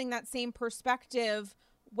not using that same perspective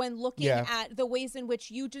when looking at the ways in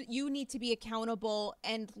which you need to be accountable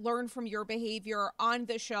and learn from your behavior on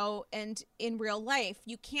the show and in real life.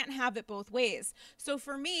 You can't have it both ways. So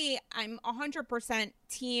for me, I'm 100%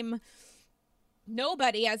 team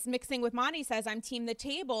nobody. As Mixing with Monty says, I'm team the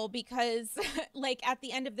table, because like at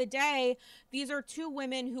the end of the day, these are two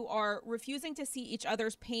women who are refusing to see each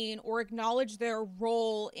other's pain or acknowledge their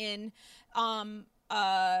role in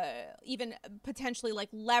even potentially like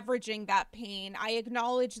leveraging that pain. I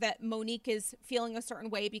acknowledge that Monique is feeling a certain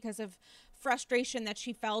way because of frustration that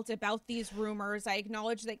she felt about these rumors. I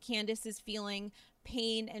acknowledge that Candace is feeling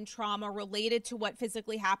pain and trauma related to what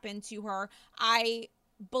physically happened to her. I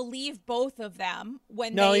believe both of them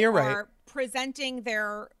when they are presenting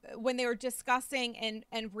when they are discussing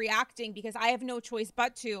and reacting, because I have no choice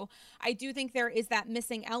but to. I do think there is that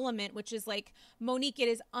missing element, which is like, Monique, it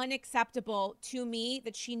is unacceptable to me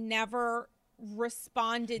that she never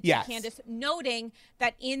responded to Candace, noting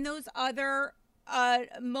that in those other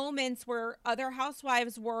moments where other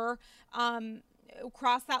housewives were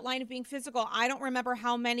cross that line of being physical, I don't remember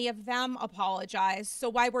how many of them apologized. So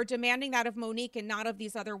why we're demanding that of Monique and not of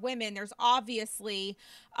these other women, there's obviously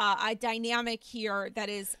a dynamic here that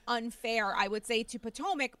is unfair, I would say, to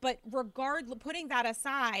Potomac. But putting that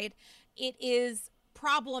aside, it is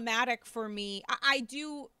problematic for me. I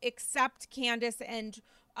do accept Candace and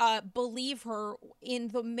believe her in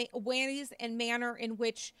the ways and manner in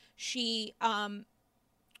which she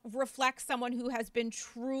reflects someone who has been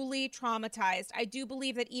truly traumatized. I do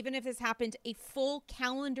believe that even if this happened a full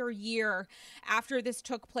calendar year after this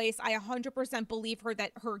took place, I 100% believe her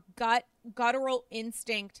that her guttural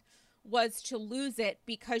instinct was to lose it,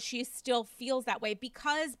 because she still feels that way.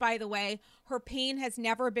 Because, by the way, her pain has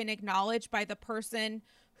never been acknowledged by the person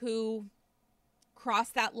who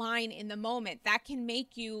crossed that line in the moment. That can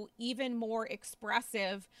make you even more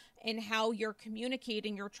expressive in how you're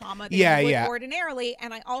communicating your trauma than you would ordinarily.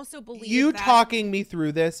 And I also believe you talking me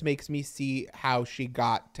through this makes me see how she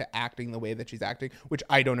got to acting the way that she's acting, which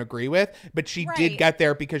I don't agree with, but she did get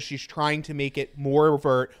there because she's trying to make it more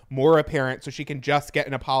overt, more apparent, so she can just get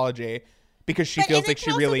an apology. Because she feels like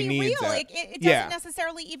she really needs it. Like, it doesn't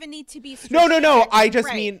necessarily even need to be strategic. No. I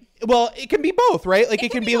just mean, well, it can be both, right? Like,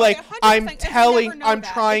 it can be like, I'm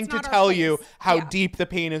trying to tell you how deep the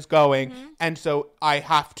pain is going. And so I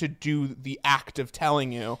have to do the act of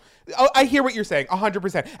telling you. Oh, I hear what you're saying,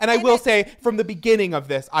 100%. And I will say, from the beginning of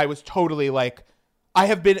this, I was totally like, I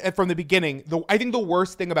have been from the beginning. I think the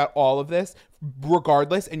worst thing about all of this,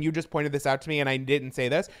 regardless, and you just pointed this out to me and I didn't say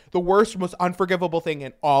this, the worst, most unforgivable thing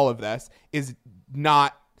in all of this is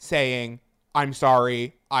not saying, I'm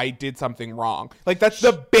sorry, I did something wrong. Like, that's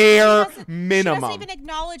the bare minimum. She doesn't even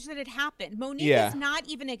acknowledge that it happened. Monique is not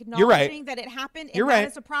even acknowledging that it happened, and that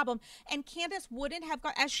is a problem. And Candace wouldn't have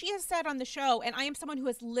got, as she has said on the show, and I am someone who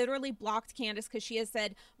has literally blocked Candace because she has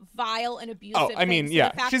said vile and abusive things. I mean,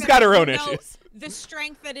 she's got her own issues. The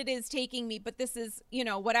strength that it is taking me, but this is,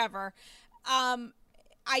 whatever.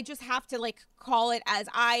 I just have to like call it as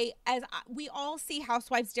we all see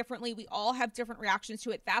Housewives differently. We all have different reactions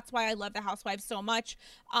to it. That's why I love the Housewives so much.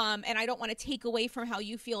 And I don't want to take away from how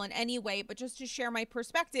you feel in any way, but just to share my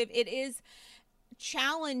perspective, it is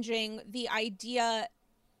challenging the idea.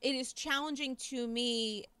 It is challenging to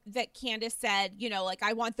me that Candace said, like,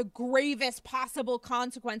 I want the gravest possible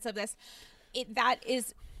consequence of this. That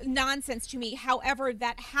is nonsense to me. However,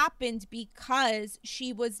 that happened because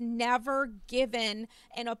she was never given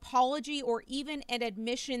an apology or even an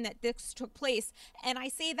admission that this took place. And I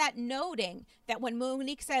say that noting that when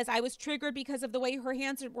Monique says, I was triggered because of the way her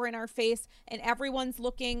hands were in our face, and everyone's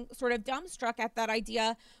looking sort of dumbstruck at that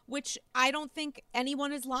idea, which I don't think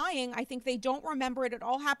anyone is lying. I think they don't remember it. It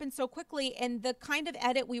all happened so quickly. And the kind of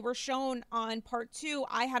edit we were shown on part 2,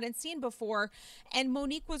 I hadn't seen before. And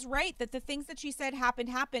Monique was right that the things that she said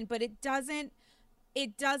happened, but it doesn't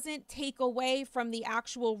take away from the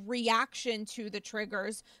actual reaction to the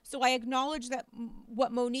triggers. So I acknowledge that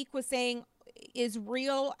what Monique was saying is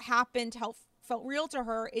real, happened, felt real to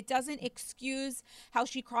her. It doesn't excuse how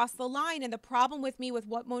she crossed the line. And the problem with me with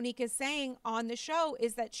what Monique is saying on the show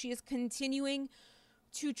is that she is continuing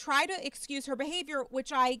to try to excuse her behavior,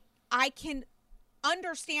 which I can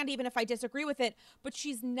understand even if I disagree with it, but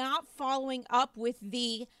she's not following up with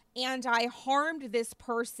and I harmed this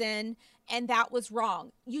person and that was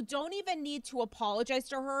wrong. You don't even need to apologize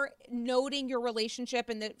to her, noting your relationship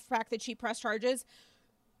and the fact that she pressed charges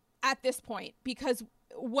at this point, because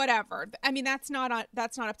whatever. I mean, that's not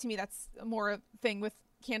up to me. That's more a thing with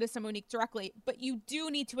Candace and Monique directly, but you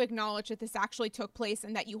do need to acknowledge that this actually took place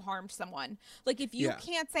and that you harmed someone. Like, if you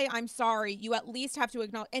can't say I'm sorry, you at least have to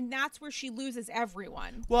acknowledge, and that's where she loses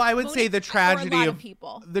everyone. Well, I would say the tragedy of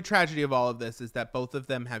people. The tragedy of all of this is that both of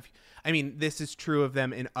them have, I mean, this is true of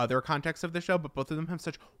them in other contexts of the show, but both of them have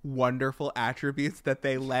such wonderful attributes that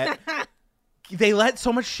they let they let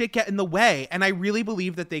so much shit get in the way. And I really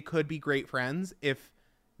believe that they could be great friends if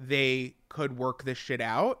they could work this shit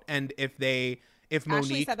out, and if Monique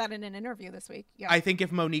Ashley said that in an interview this week. Yeah. I think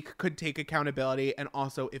if Monique could take accountability, and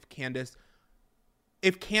also if Candace,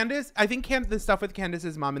 I think the stuff with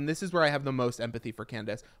Candace's mom, and this is where I have the most empathy for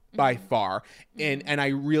Candace by far. And I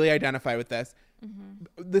really identify with this.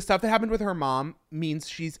 The stuff that happened with her mom means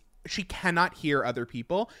she cannot hear other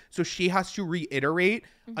people. So she has to reiterate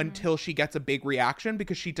until she gets a big reaction,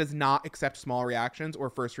 because she does not accept small reactions or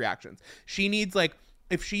first reactions. She needs, like,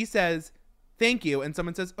 if she says, thank you, and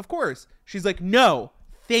someone says, of course, she's like, no,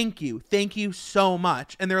 thank you so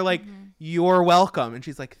much. And they're like, you're welcome. And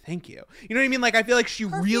she's like, thank you. You know what I mean? Like, I feel like she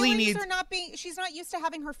her really needs needs. She's not used to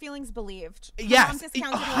having her feelings believed. Yes,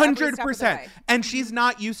 100%. And she's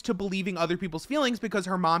not used to believing other people's feelings, because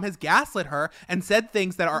her mom has gaslit her and said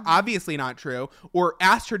things that are obviously not true, or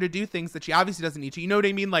asked her to do things that she obviously doesn't need to. You know what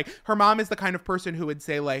I mean? Like, her mom is the kind of person who would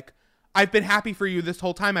say, like, I've been happy for you this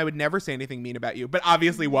whole time. I would never say anything mean about you, but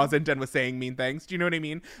obviously wasn't and was saying mean things. Do you know what I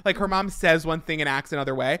mean? Like, her mom says one thing and acts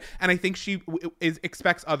another way. And I think she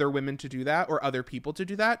expects other women to do that, or other people to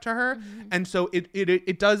do that to her. And so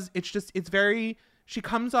it's very, she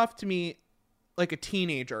comes off to me like a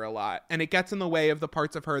teenager a lot, and it gets in the way of the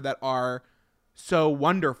parts of her that are so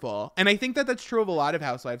wonderful. And I think that that's true of a lot of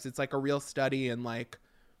housewives. It's like a real study in, like,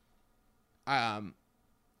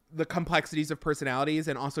 the complexities of personalities,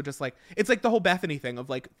 and also just, like, it's like the whole Bethany thing of,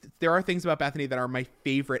 like, there are things about Bethany that are my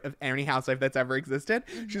favorite of any housewife that's ever existed.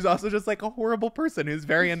 She's also just, like, a horrible person who's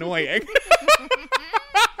very annoying.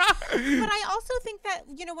 But I also think that,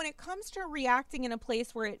 you know, when it comes to reacting in a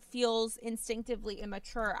place where it feels instinctively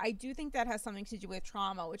immature, I do think that has something to do with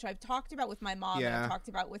trauma, which I've talked about with my mom and I've talked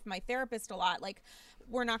about with my therapist a lot. Like,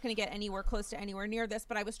 we're not going to get anywhere close to anywhere near this,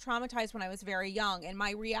 but I was traumatized when I was very young, and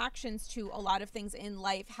my reactions to a lot of things in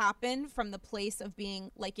life happen from the place of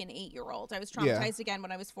being like an 8-year-old. I was traumatized again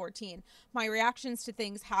when I was 14. My reactions to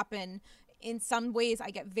things happen in some ways. I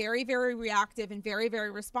get very, very reactive and very, very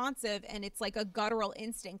responsive, and it's like a guttural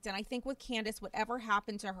instinct. And I think with Candace, whatever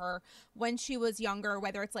happened to her when she was younger,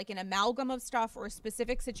 whether it's like an amalgam of stuff or a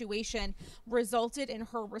specific situation, resulted in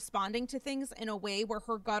her responding to things in a way where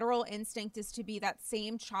her guttural instinct is to be that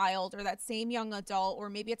same child or that same young adult, or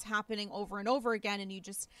maybe it's happening over and over again and you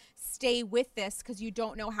just stay with this because you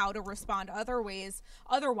don't know how to respond otherwise,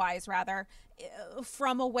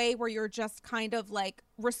 from a way where you're just kind of like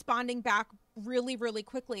responding back really, really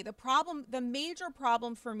quickly. The major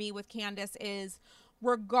problem for me with Candace is,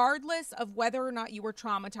 regardless of whether or not you were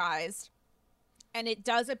traumatized, and it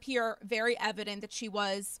does appear very evident that she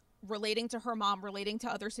was relating to her mom, relating to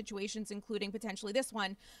other situations, including potentially this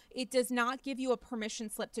one, it does not give you a permission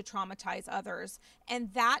slip to traumatize others.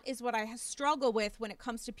 And that is what I struggle with when it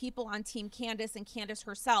comes to people on Team Candace and Candace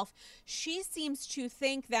herself. She seems to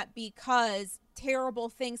think that because terrible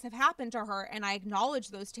things have happened to her, and I acknowledge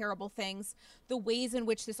those terrible things, the ways in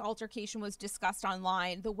which this altercation was discussed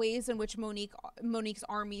online, the ways in which Monique's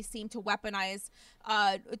army seemed to weaponize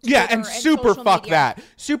yeah, and super fuck media. that.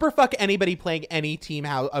 Super fuck anybody playing any team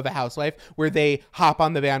of a housewife where they hop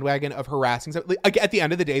on the bandwagon of harassing. At the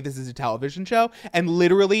end of the day, this is a television show, and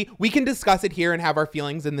literally we can discuss it here and have our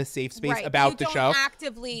feelings in this safe space about the show. You don't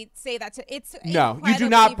actively say that it's no, you do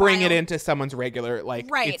not bring it into someone's regular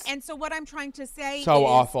right. And so what I'm trying to say so is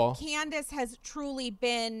awful. Candace has truly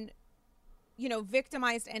been,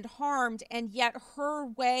 victimized and harmed, and yet her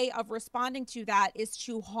way of responding to that is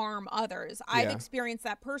to harm others. I've experienced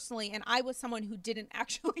that personally, and I was someone who didn't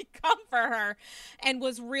actually come for her and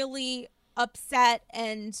was really upset.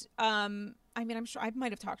 And I'm sure I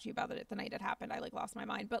might have talked to you about it the night it happened. I lost my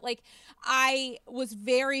mind, but I was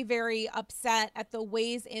very, very upset at the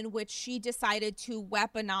ways in which she decided to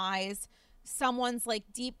weaponize someone's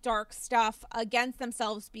deep, dark stuff against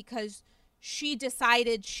themselves because she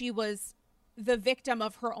decided she was the victim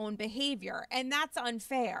of her own behavior, and that's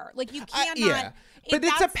unfair. You cannot but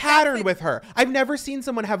it's a pattern with her. I've never seen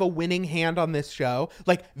someone have a winning hand on this show,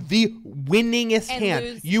 the winningest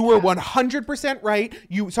hand. You were 100% right.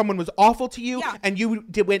 Someone was awful to you, and you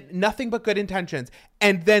went nothing but good intentions,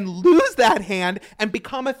 and then lose that hand and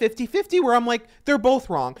become a 50-50 where I'm they're both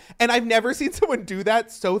wrong. And I've never seen someone do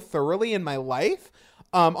that so thoroughly in my life.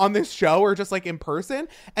 On this show or just in person.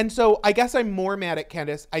 And so I guess I'm more mad at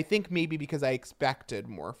Candace, I think maybe because I expected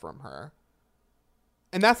more from her.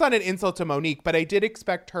 And that's not an insult to Monique, but I did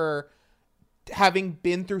expect her, having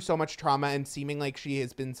been through so much trauma and seeming like she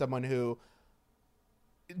has been someone who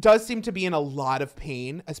does seem to be in a lot of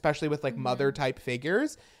pain, especially with mother type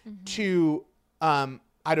figures, to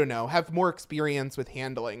I don't know, have more experience with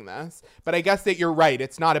handling this. But I guess that you're right.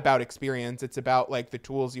 It's not about experience. It's about the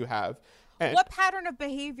tools you have. What pattern of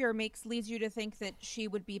behavior leads you to think that she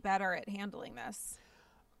would be better at handling this?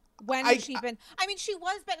 When has she been? She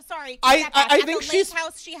was, but sorry. I think she's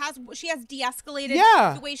house. She has de-escalated.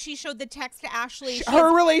 Yeah. The way she showed the text to Ashley.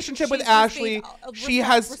 Her relationship with Ashley,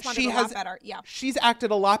 responded a lot better. Yeah. She's acted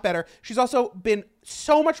a lot better. She's also been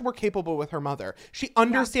so much more capable with her mother. She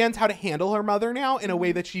understands how to handle her mother now in a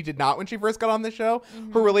way that she did not when she first got on the show.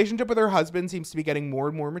 Her relationship with her husband seems to be getting more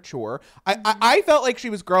and more mature. I felt like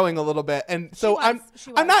she was growing a little bit, and so I'm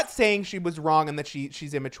not saying she was wrong and that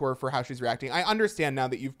she's immature for how she's reacting. I understand now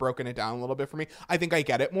that you've broken it down a little bit for me. I think I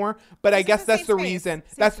get it more, but I guess that's the reason.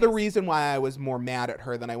 That's the reason why I was more mad at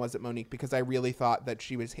her than I was at Monique, because I really thought that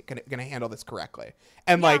she was going to handle this correctly.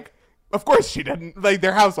 And of course she didn't.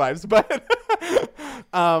 They're housewives, but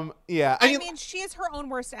yeah. I mean, she is her own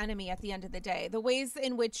worst enemy at the end of the day. The ways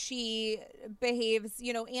in which she behaves,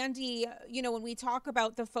 Andy, when we talk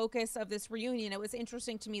about the focus of this reunion, it was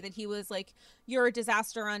interesting to me that he was you're a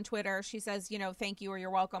disaster on Twitter. She says, thank you or you're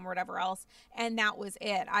welcome or whatever else. And that was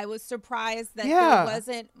it. I was surprised that there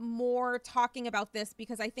wasn't more talking about this,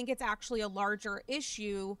 because I think it's actually a larger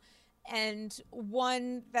issue and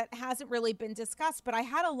one that hasn't really been discussed. But I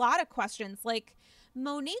had a lot of questions.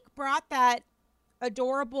 Monique brought that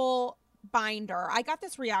adorable binder. I got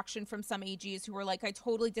this reaction from some AGs who were I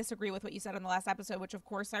totally disagree with what you said in the last episode, which of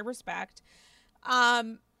course I respect.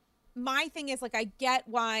 My thing is I get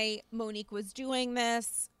why Monique was doing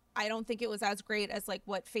this. I don't think it was as great as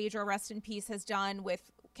what Phaedra, rest in peace, has done with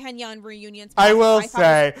Kenya and reunions. I will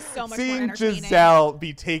say, seeing Giselle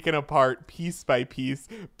be taken apart piece by piece,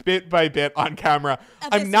 bit by bit on camera,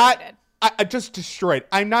 I just destroyed.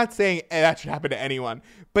 I'm not saying that should happen to anyone,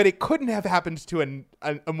 but it couldn't have happened to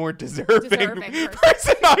a more deserving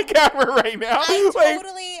person on camera right now.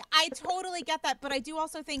 I totally get that, but I do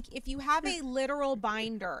also think if you have a literal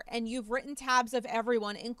binder and you've written tabs of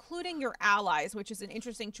everyone, including your allies, which is an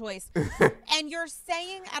interesting choice, and you're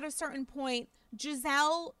saying at a certain point,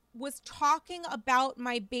 Giselle was talking about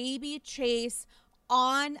my baby Chase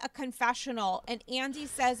on a confessional, and Andy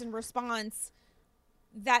says in response,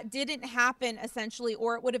 that didn't happen, essentially,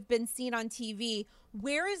 or it would have been seen on TV.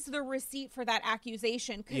 Where is the receipt for that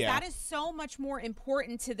accusation? Because that is so much more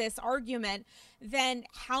important to this argument than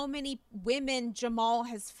how many women Jamal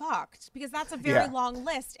has fucked, because that's a very long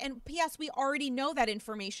list. And P.S., we already know that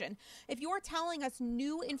information. If you're telling us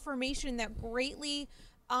new information that greatly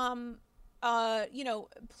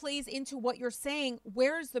plays into what you're saying,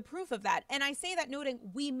 where's the proof of that? And I say that noting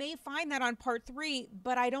we may find that on part 3,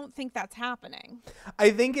 but I don't think that's happening. I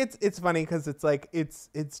think it's funny because it's like it's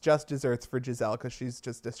just desserts for Giselle because she's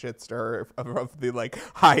just a shit stirrer of the like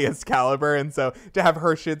highest caliber, and so to have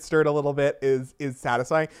her shit stirred a little bit is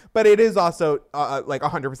satisfying. But it is also like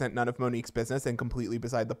 100% none of Monique's business and completely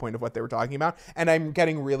beside the point of what they were talking about. And I'm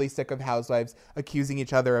getting really sick of housewives accusing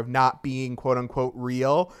each other of not being quote unquote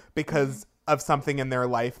real because of something in their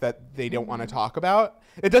life that they don't want to talk about.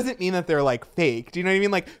 It doesn't mean that they're like fake. Do you know what I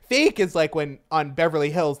mean? Like fake is like when on Beverly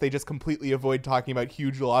Hills, they just completely avoid talking about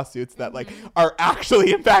huge lawsuits that like are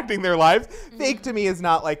actually impacting their lives. Fake to me is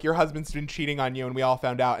not like your husband's been cheating on you and we all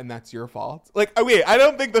found out and that's your fault. Like, oh, wait, I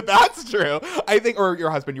don't think that that's true. I think, or your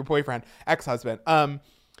husband, your boyfriend, ex-husband.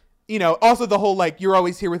 Also the whole like, you're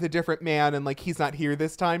always here with a different man and like, he's not here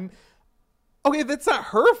this time. Okay, that's not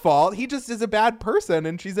her fault. He just is a bad person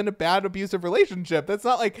and she's in a bad abusive relationship. That's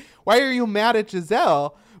not like, why are you mad at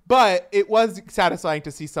Giselle? But it was satisfying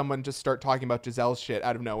to see someone just start talking about Giselle's shit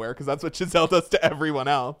out of nowhere because that's what Giselle does to everyone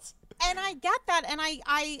else. And I get that. And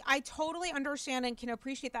I totally understand and can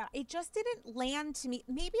appreciate that. It just didn't land to me.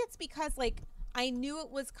 Maybe it's because like I knew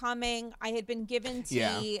it was coming. I had been given tea.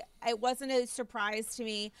 Yeah. It wasn't a surprise to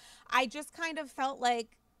me. I just kind of felt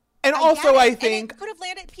like, and also, I think it could have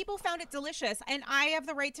landed. People found it delicious, and I have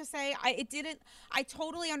the right to say it didn't. I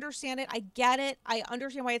totally understand it. I get it. I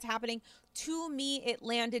understand why it's happening. To me, it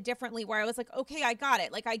landed differently. Where I was like, okay, I got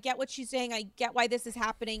it. Like, I get what she's saying. I get why this is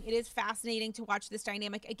happening. It is fascinating to watch this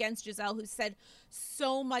dynamic against Giselle, who said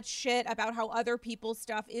so much shit about how other people's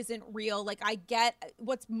stuff isn't real. Like, I get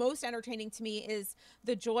what's most entertaining to me is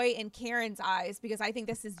the joy in Karen's eyes because I think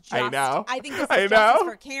this is just. I think this is justice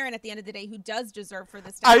for Karen at the end of the day, who does deserve for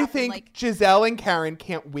this. I think Giselle and Karen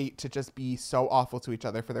can't wait to just be so awful to each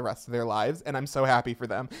other for the rest of their lives, and I'm so happy for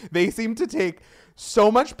them. They seem to take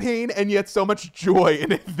so much pain and yet so much joy in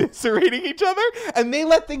eviscerating each other, and they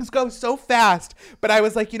let things go so fast. But I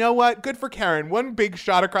was like, you know what? Good for Karen. One big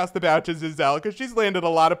shot across the bow to Giselle because she's landed a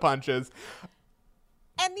lot of punches.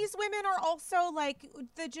 And these women are also like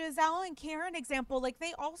the Giselle and Karen example. Like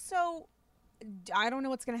they also, I don't know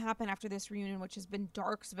what's going to happen after this reunion, which has been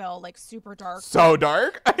Darksville, like super dark. So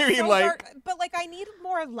dark. I mean, so like, dark, but like I need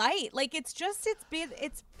more light. Like it's just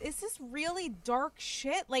it's just really dark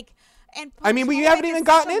shit. Like. And I mean, we haven't even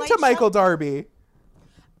gotten into Michael Darby.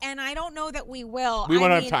 And I don't know that we will. We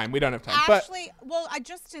won't have time. We don't have time. Ashley,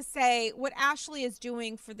 just to say, what Ashley is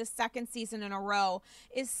doing for the second season in a row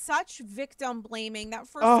is such victim blaming that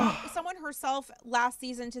for someone herself last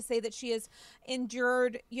season to say that she has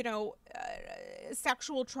endured,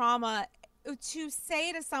 sexual trauma, to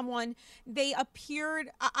say to someone they appeared,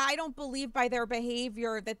 I don't believe by their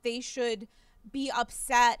behavior that they should be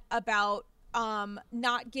upset about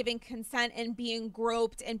not giving consent and being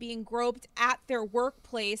groped at their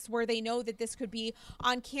workplace where they know that this could be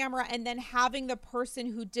on camera, and then having the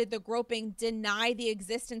person who did the groping deny the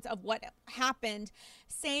existence of what happened.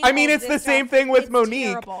 I mean, it's the same thing with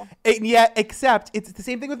Monique. Except it's the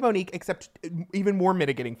same thing with Monique, except even more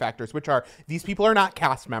mitigating factors, which are these people are not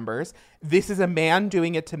cast members. This is a man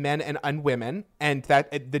doing it to men and women, and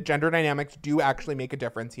that the gender dynamics do actually make a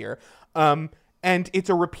difference here. And it's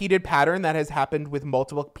a repeated pattern that has happened with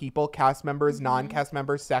multiple people, cast members, non-cast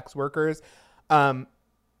members, sex workers. And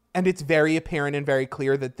it's very apparent and very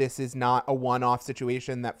clear that this is not a one-off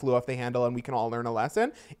situation that flew off the handle and we can all learn a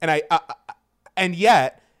lesson. And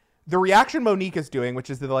yet the reaction Monique is doing, which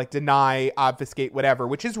is to like deny, obfuscate, whatever,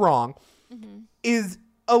 which is wrong, is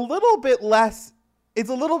a little bit less. It's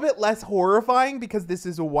a little bit less horrifying because this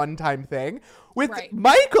is a one-time thing. With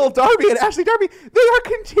Michael Darby and Ashley Darby, they are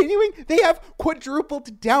continuing. They have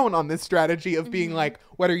quadrupled down on this strategy of being like,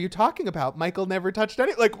 what are you talking about? Michael never touched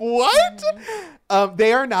any. Like, what?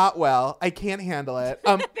 They are not well. I can't handle it.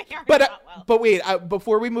 But wait,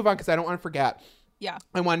 before we move on, because I don't want to forget. Yeah.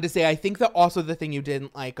 I wanted to say, I think that also the thing you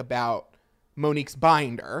didn't like about Monique's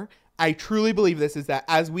binder, I truly believe this, is that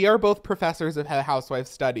as we are both professors of housewife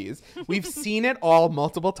studies, we've seen it all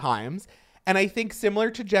multiple times. And I think similar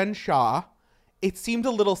to Jen Shah, it seemed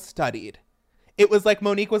a little studied. It was like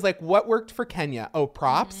Monique was like, what worked for Kenya? Oh,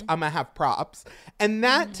 props? I'm going to have props. And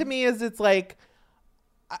that to me is, it's like,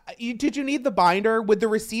 did you need the binder? Would the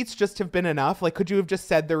receipts just have been enough? Like, could you have just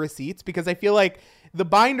said the receipts? Because I feel like the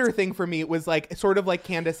binder thing for me was like sort of like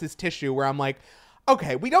Candace's tissue, where I'm like,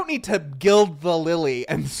 okay, we don't need to gild the lily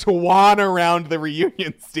and swan around the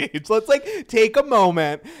reunion stage. Let's like take a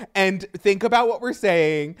moment and think about what we're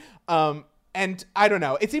saying. And I don't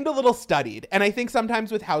know, it seemed a little studied. And I think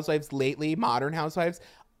sometimes with housewives lately, modern housewives,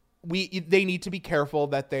 they need to be careful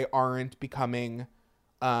that they aren't becoming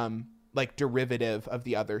like derivative of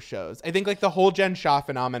the other shows. I think like the whole Jen Shah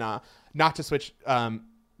phenomena, not to switch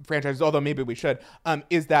franchises, although maybe we should,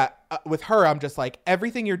 is that with her, I'm just like,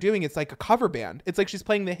 everything you're doing, it's like a cover band. It's like she's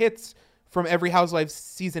playing the hits from every Housewives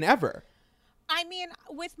season ever. I mean,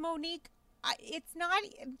 with Monique, it's not,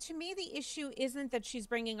 to me, the issue isn't that she's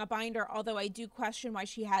bringing a binder, although I do question why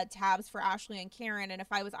she had tabs for Ashley and Karen. And if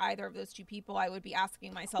I was either of those two people, I would be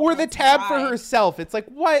asking myself. Or the tab for herself. It's like,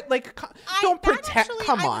 what? Like, don't pretend.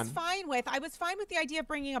 Come on. I was fine with the idea of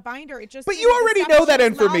bringing a binder. It just. But you already know that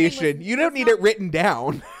information. You don't need it written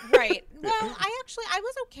down. Right. Well, I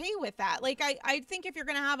was okay with that. Like, I think if you're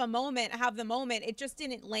going to have a moment, have the moment. It just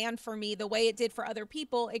didn't land for me the way it did for other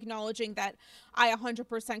people, acknowledging that I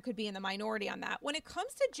 100% could be in the minority on that. When it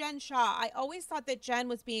comes to Jen Shah, I always thought that Jen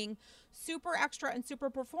was being super extra and super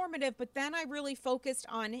performative, but then I really focused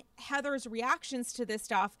on Heather's reactions to this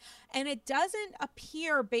stuff, and it doesn't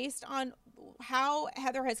appear, based on how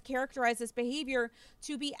Heather has characterized this behavior,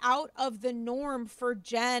 to be out of the norm for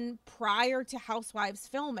Jen prior to Housewives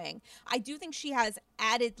filming. I do think she has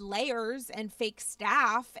added layers and fake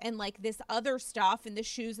staff and like this other stuff and the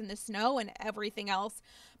shoes in the snow and everything else.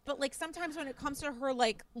 But like sometimes when it comes to her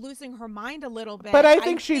like losing her mind a little bit. But I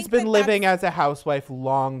think she's been living as a housewife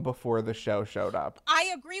long before the show showed up.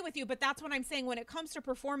 I agree with you, but that's what I'm saying. When it comes to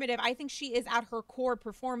performative, I think she is at her core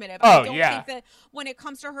performative. Oh, I don't think that when it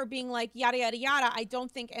comes to her being like yada yada yada, I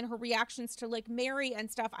don't think, and her reactions to like Mary and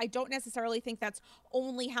stuff, I don't necessarily think that's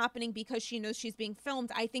only happening because she knows she's being filmed.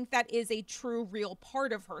 I think that is a true real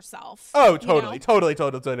part of herself. Oh, totally, totally.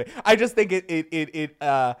 I just think it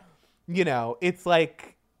you know, it's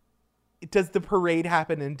like, does the parade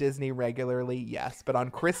happen in Disney regularly? Yes. But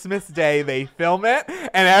on Christmas Day, they film it,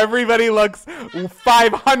 and everybody looks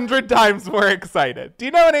 500 times more excited. Do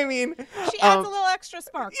you know what I mean? She adds a little extra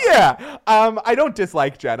sparkle. Yeah. I don't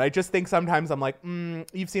dislike Jen. I just think sometimes I'm like,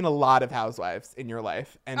 you've seen a lot of Housewives in your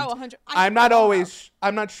life. And 100. I'm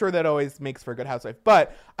not sure that always makes for a good housewife.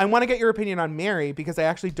 But I want to get your opinion on Mary, because I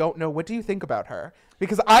actually don't know. What do you think about her?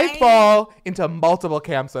 Because I fall into multiple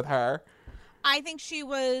camps with her. I think she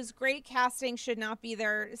was great casting, should not be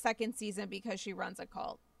their second season because she runs a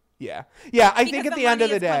cult. Yeah. Yeah, I think at the end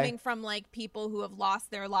of the day, coming from like people who have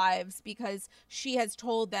lost their lives because she has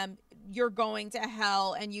told them, you're going to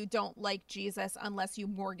hell and you don't like Jesus unless you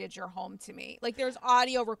mortgage your home to me. Like there's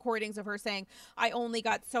audio recordings of her saying, I only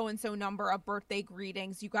got so-and-so number of birthday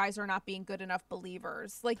greetings. You guys are not being good enough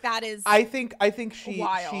believers. Like that is I think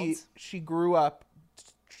wild. she grew up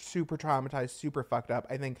super traumatized, super fucked up.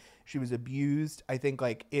 I think she was abused. I think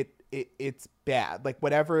like it's bad. Like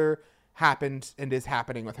whatever happened and is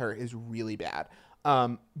happening with her is really bad.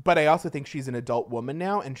 But I also think she's an adult woman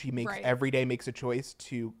now, and she makes every day makes a choice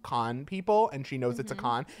to con people, and she knows it's a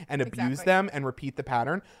con and abuse them and repeat the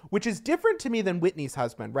pattern, which is different to me than Whitney's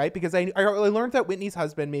husband, right? Because I learned that Whitney's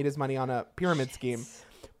husband made his money on a pyramid scheme,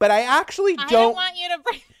 but I actually don't want you to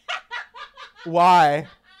bring. Why?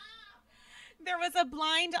 There was a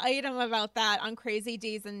blind item about that on Crazy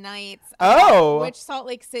Days and Nights. Oh, which Salt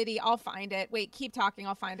Lake City? I'll find it. Wait, keep talking.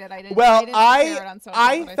 I'll find it. I didn't share it on social,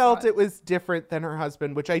 I felt it was different than her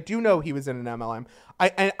husband, which I do know he was in an MLM.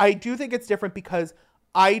 I do think it's different because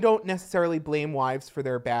I don't necessarily blame wives for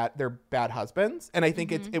their bad husbands, and I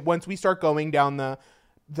think it's once we start going down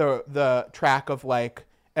the track of like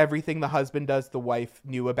everything the husband does, the wife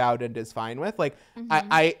knew about and is fine with. Like,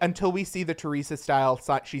 I until we see the Teresa style,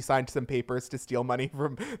 she signed some papers to steal money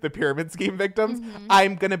from the pyramid scheme victims.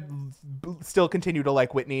 I'm gonna still continue to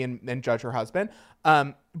like Whitney and judge her husband.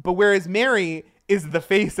 But whereas Mary is the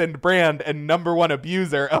face and brand and number one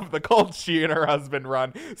abuser of the cult she and her husband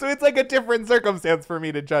run, so it's like a different circumstance for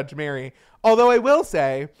me to judge Mary. Although I will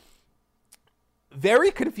say,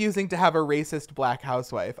 very confusing to have a racist black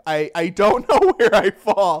housewife. I don't know where I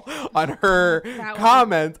fall on her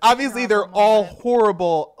comments. Obviously, they're all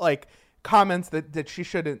horrible, like comments that she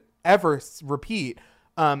shouldn't ever repeat,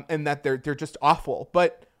 and that they're just awful.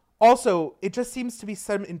 But also, it just seems to be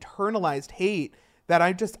some internalized hate that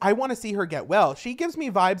I want to see her get well. She gives me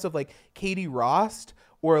vibes of like Katie Rost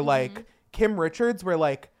or like Kim Richards, where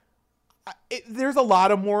like there's a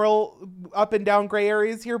lot of moral up and down gray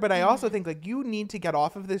areas here, but I also think like you need to get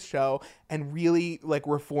off of this show and really like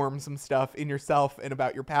reform some stuff in yourself and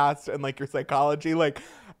about your past and like your psychology. Like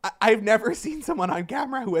I've never seen someone on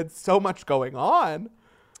camera who had so much going on.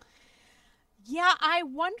 Yeah, I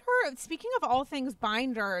wonder, speaking of all things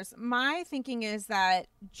binders, my thinking is that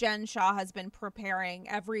Jen Shah has been preparing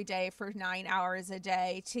every day for 9 hours a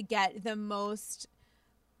day to get the most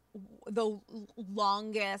the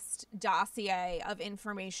longest dossier of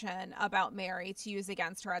information about Mary to use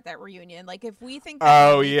against her at that reunion. Like, if we think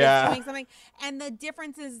that Monique is doing something, and the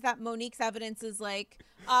difference is that Monique's evidence is like,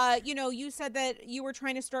 you said that you were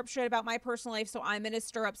trying to stir up shit about my personal life, so I'm going to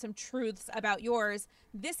stir up some truths about yours.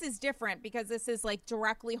 This is different because this is like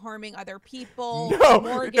directly harming other people.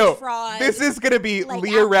 Mortgage fraud. This is going to be like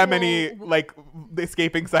Leah Remini, like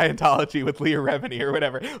escaping Scientology with Leah Remini or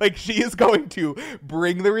whatever. Like, she is going to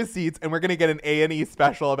bring the receipts, and we're going to get an A&E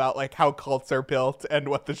special about like how cults are built and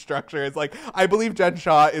what the structure is. Like, I believe Jen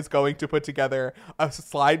Shah is going to put together a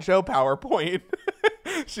slideshow PowerPoint.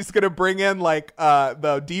 She's going to bring in like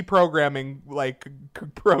the deprogramming like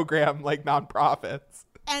program, like nonprofits.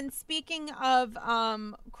 And speaking of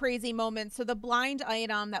crazy moments, so the blind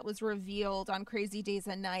item that was revealed on Crazy Days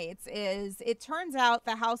and Nights is, it turns out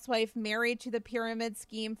the housewife married to the pyramid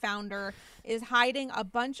scheme founder is hiding a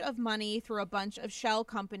bunch of money through a bunch of shell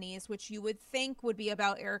companies, which you would think would be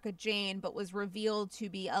about Erika Jayne, but was revealed to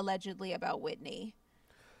be allegedly about Whitney.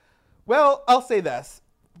 Well, I'll say this.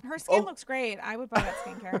 Her skin looks great. I would buy that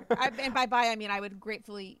skincare. And by buy, I mean I would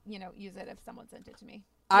gratefully, use it if someone sent it to me.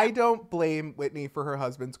 Yeah. I don't blame Whitney for her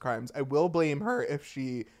husband's crimes. I will blame her if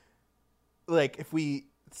she, like, if we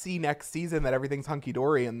see next season that everything's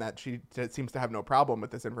hunky-dory and that she seems to have no problem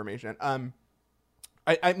with this information.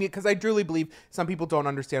 I mean, because I truly believe some people don't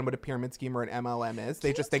understand what a pyramid scheme or an MLM is.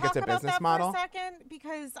 They just think it's a business model. For a second,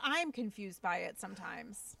 because I'm confused by it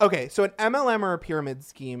sometimes. Okay, so an MLM or a pyramid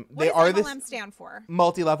scheme, what does MLM stand for?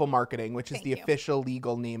 Multi-level marketing, which is the official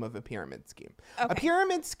legal name of a pyramid scheme. Okay. A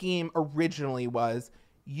pyramid scheme originally was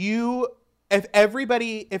if 10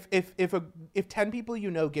 people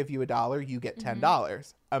give you $1, you get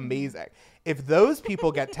 $10. Amazing. If those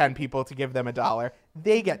people get 10 people to give them $1,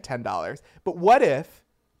 they get $10. But what if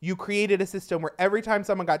you created a system where every time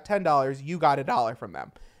someone got $10, you got $1 from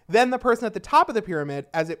them? Then the person at the top of the pyramid,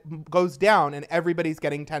 as it goes down and everybody's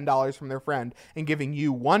getting $10 from their friend and giving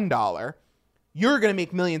you $1, you're going to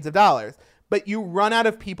make millions of dollars. But you run out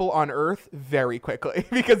of people on Earth very quickly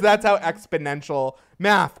because that's how exponential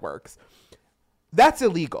math works. That's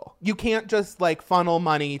illegal. You can't just like funnel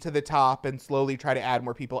money to the top and slowly try to add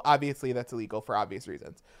more people. Obviously, that's illegal for obvious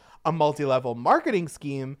reasons. A multi-level marketing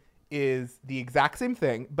scheme is the exact same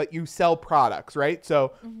thing, but you sell products, right?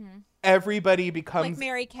 So everybody becomes like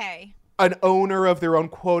Mary Kay, an owner of their own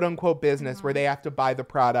quote unquote business where they have to buy the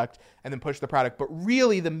product and then push the product. But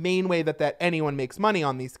really the main way that anyone makes money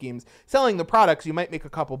on these schemes, selling the products, you might make a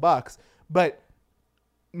couple bucks, but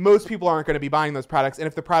most people aren't going to be buying those products. And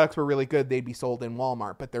if the products were really good, they'd be sold in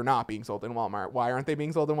Walmart, but they're not being sold in Walmart. Why aren't they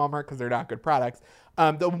being sold in Walmart? Because they're not good products.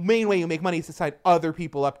 The main way you make money is to sign other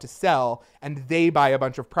people up to sell, and they buy a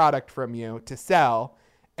bunch of product from you to sell.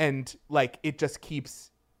 And like, it just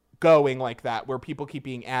keeps going like that, where people keep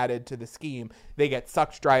being added to the scheme. They get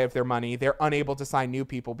sucked dry of their money. They're unable to sign new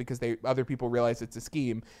people because other people realize it's a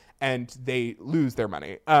scheme, and they lose their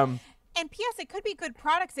money. And P.S., it could be good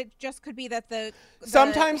products. It just could be that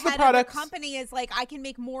sometimes the products, of the company is like, I can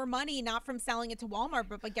make more money not from selling it to Walmart,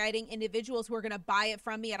 but by getting individuals who are going to buy it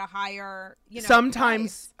from me at a higher,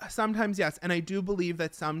 sometimes price. Yes. And I do believe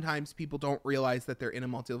that sometimes people don't realize that they're in a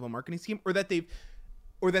multi-level marketing scheme, or that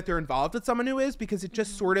they're involved with someone who is, because it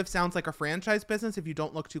just sort of sounds like a franchise business if you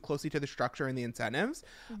don't look too closely to the structure and the incentives.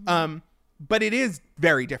 But it is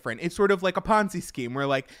very different. It's sort of like a Ponzi scheme where,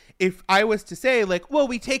 like, if I was to say, like, well,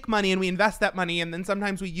 we take money and we invest that money, and then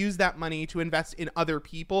sometimes we use that money to invest in other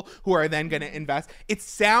people who are then going to invest. It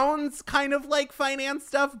sounds kind of like finance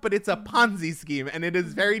stuff, but it's a Ponzi scheme, and it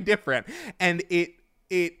is very different. And it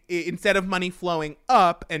instead of money flowing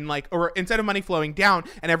up or instead of money flowing down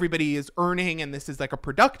and everybody is earning and this is like a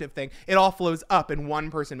productive thing, it all flows up and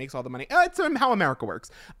one person makes all the money. It's how America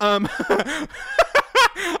works.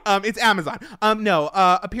 It's Amazon.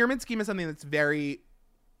 A pyramid scheme is something that's very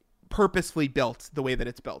purposefully built the way that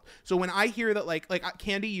it's built. So when I hear that like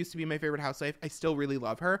Candy used to be my favorite housewife, I still really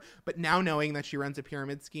love her, but now knowing that she runs a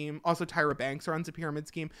pyramid scheme, also Tyra Banks runs a pyramid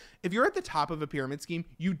scheme. If you're at the top of a pyramid scheme,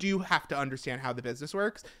 you do have to understand how the business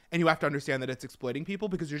works, and you have to understand that it's exploiting people,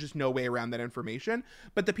 because there's just no way around that information.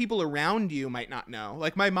 But the people around you might not know.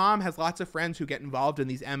 Like, my mom has lots of friends who get involved in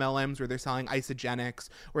these MLMs where they're selling Isogenics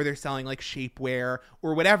or they're selling like shapewear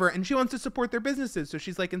or whatever, and she wants to support their businesses. So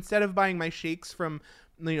she's like, instead of buying my shakes from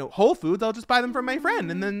Whole Foods, I'll just buy them from my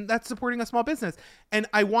friend, and then that's supporting a small business. And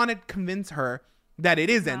I want to convince her that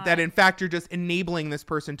it isn't, that in fact you're just enabling this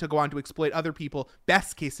person to go on to exploit other people.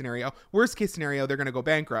 Best case scenario. Worst case scenario, they're going to go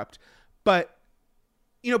bankrupt. But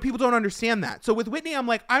you know, people don't understand that. So with Whitney, I'm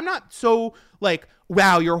like, I'm not so like,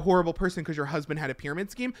 wow, you're a horrible person because your husband had a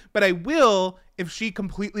pyramid scheme. But I will if she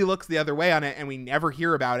completely looks the other way on it and we never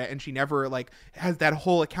hear about it and she never like has that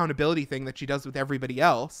whole accountability thing that she does with everybody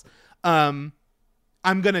else. I'm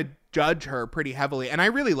going to judge her pretty heavily. And I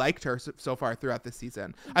really liked her so far throughout the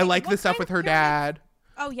season. I like the stuff with her dad.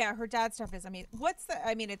 Oh yeah, her dad stuff is amazing.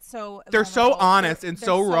 It's so they're so honest and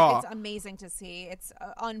so raw. It's amazing to see. It's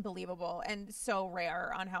unbelievable and so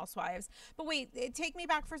rare on Housewives. But wait, take me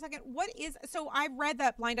back for a second. So I read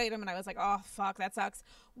that blind item and I was like, oh fuck, that sucks.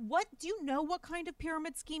 What do you know? What kind of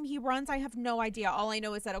pyramid scheme he runs? I have no idea. All I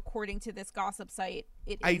know is that according to this gossip site,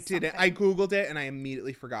 I didn't. I googled it and I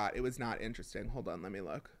immediately forgot. It was not interesting. Hold on, let me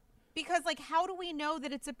look. Because like, how do we know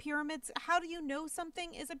that it's a pyramid? How do you know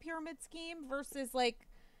something is a pyramid scheme versus like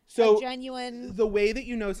a genuine? The way that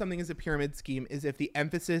you know something is a pyramid scheme is if the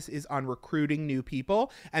emphasis is on recruiting new people,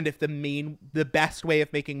 and if the best way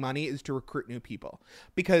of making money is to recruit new people,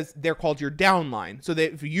 because they're called your downline. So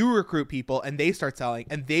that if you recruit people and they start selling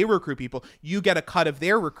and they recruit people, you get a cut of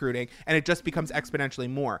their recruiting, and it just becomes exponentially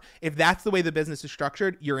more. If that's the way the business is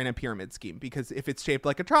structured, you're in a pyramid scheme, because if it's shaped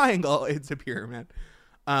like a triangle, it's a pyramid.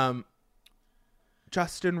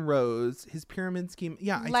 Justin Rose, his pyramid scheme.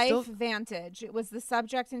 Yeah, LifeVantage. It was the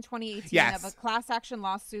subject in 2018 of a class action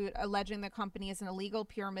lawsuit alleging the company is an illegal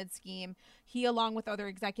pyramid scheme. He, along with other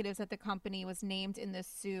executives at the company, was named in this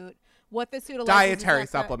suit. What the suit alleges dietary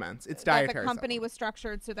supplements. It's dietary. The company was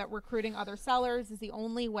structured so that recruiting other sellers is the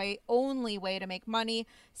only way to make money.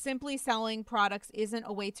 Simply selling products isn't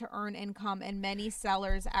a way to earn income, and many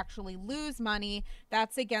sellers actually lose money.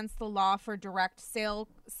 That's against the law for direct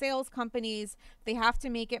sales companies. They have to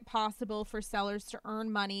make it possible for sellers to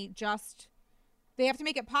earn money just from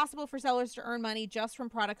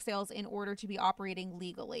product sales in order to be operating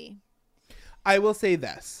legally. I will say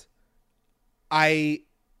this.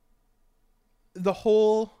 The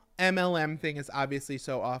whole MLM thing is obviously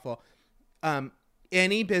so awful.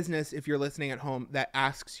 Any business, if you're listening at home, that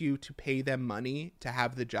asks you to pay them money to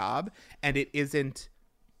have the job, and it isn't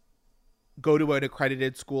go to an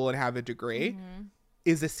accredited school and have a degree,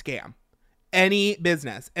 is a scam. Any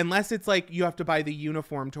business, unless it's like you have to buy the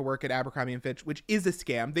uniform to work at Abercrombie & Fitch, which is a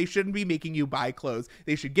scam. They shouldn't be making you buy clothes.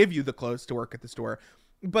 They should give you the clothes to work at the store.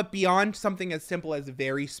 But beyond something as simple as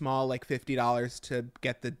very small, like $50 to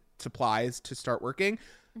get the supplies to start working,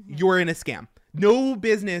 you're in a scam. No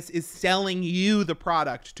business is selling you the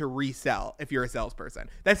product to resell if you're a salesperson.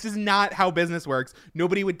 That's just not how business works.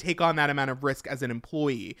 Nobody would take on that amount of risk as an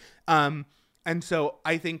employee. And so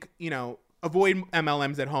I think, avoid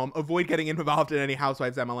MLMs at home, avoid getting involved in any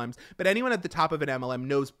Housewives MLMs. But anyone at the top of an MLM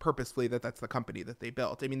knows purposefully that that's the company that they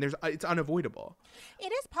built. I mean, it's unavoidable.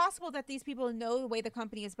 It is possible that these people know the way the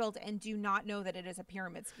company is built and do not know that it is a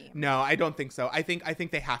pyramid scheme. No, I don't think so. I think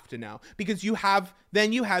they have to know, because you have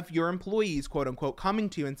your employees, quote unquote, coming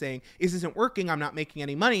to you and saying, "This isn't working. I'm not making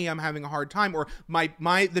any money. I'm having a hard time." Or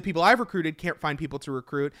the people I've recruited can't find people to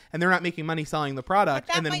recruit, and they're not making money selling the product.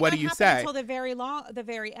 And then what do you say? Until the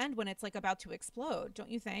very end, when it's like about to explode, don't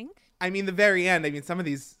you think? I mean, the very end. I mean, some of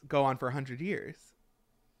these go on for 100 years.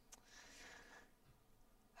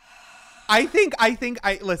 I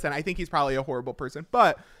think he's probably a horrible person,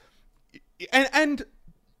 but and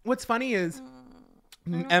what's funny is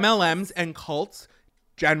MLMs and cults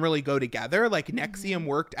generally go together. Like NXIVM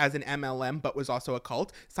worked as an MLM but was also a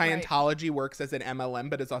cult. Scientology works as an MLM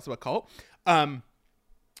but is also a cult.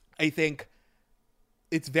 I think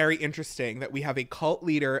it's very interesting that we have a cult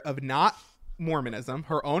leader of not Mormonism,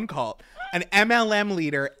 her own cult, an MLM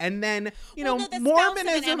leader, and then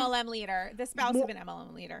Mormonism. The spouse of an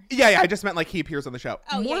MLM leader. Yeah, I just meant like he appears on the show.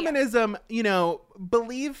 Mormonism,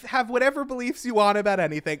 have whatever beliefs you want about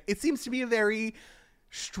anything. It seems to be a very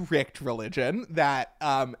strict religion that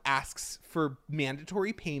asks for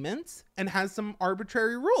mandatory payments and has some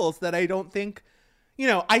arbitrary rules that I don't think,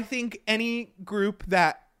 I think any group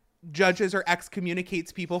that judges or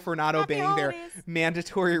excommunicates people for not obeying their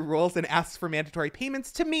mandatory rules and asks for mandatory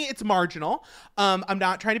payments, to me, it's marginal. I'm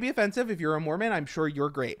not trying to be offensive. If you're a Mormon, I'm sure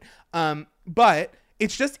you're great. But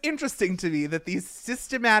it's just interesting to me that these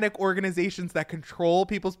systematic organizations that control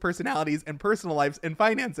people's personalities and personal lives and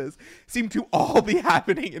finances seem to all be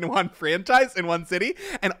happening in one franchise, in one city.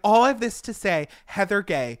 And all of this to say, Heather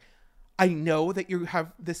Gay, I know that you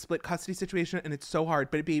have this split custody situation and it's so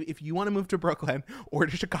hard, but babe, if you want to move to Brooklyn or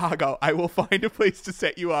to Chicago, I will find a place to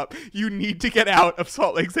set you up. You need to get out of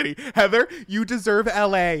Salt Lake City. Heather, you deserve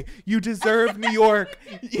LA. You deserve New York.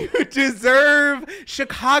 You deserve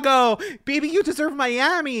Chicago. Baby, you deserve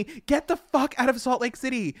Miami. Get the fuck out of Salt Lake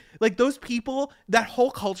City. Like, those people, that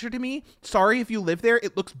whole culture to me, sorry if you live there,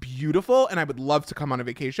 it looks beautiful and I would love to come on a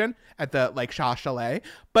vacation at the like Shah Chalet,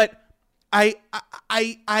 but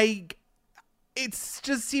it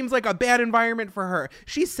just seems like a bad environment for her.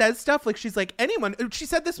 She says stuff like, she said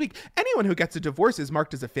this week, anyone who gets a divorce is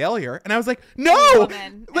marked as a failure. And I was like, no,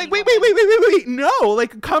 wait, no,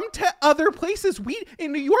 like, come to other places.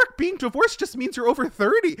 In New York, being divorced just means you're over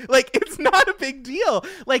 30. Like, it's not a big deal.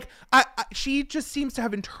 Like, she just seems to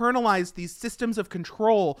have internalized these systems of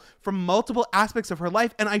control from multiple aspects of her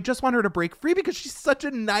life. And I just want her to break free because she's such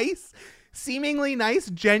a seemingly nice,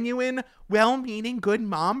 genuine, well-meaning, good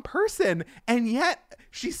mom person. And yet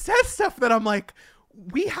she says stuff that I'm like,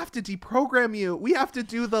 we have to deprogram you. We have to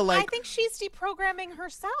do the like. I think she's deprogramming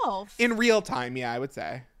herself. In real time, yeah, I would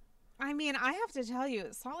say. I mean, I have to tell you,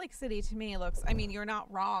 Salt Lake City to me looks, I mean, you're not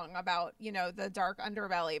wrong about, the dark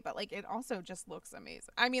underbelly, but like, it also just looks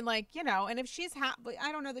amazing. I mean, like, and if she's happy,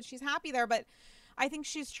 I don't know that she's happy there, but I think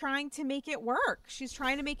she's trying to make it work. She's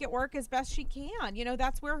trying to make it work as best she can.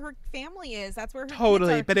 That's where her family is. That's where her kids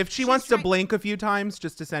are. But if she wants to blink a few times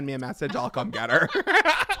just to send me a message, I'll come get her.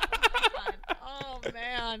 Oh,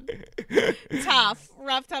 man.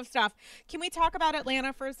 Rough, tough stuff. Can we talk about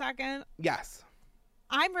Atlanta for a second? Yes.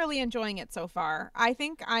 I'm really enjoying it so far. I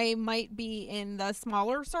think I might be in the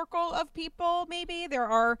smaller circle of people, maybe.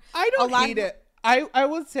 I don't hate it. I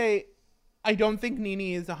would say I don't think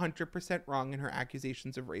NeNe is 100% wrong in her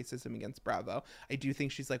accusations of racism against Bravo. I do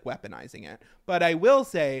think she's like weaponizing it. But I will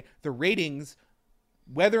say the ratings,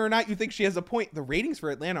 whether or not you think she has a point, the ratings for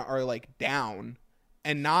Atlanta are like down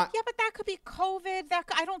and not. Yeah, but that could be COVID.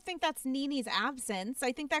 I don't think that's NeNe's absence.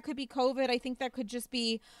 I think that could be COVID. I think that could just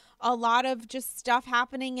be a lot of just stuff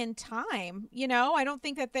happening in time. I don't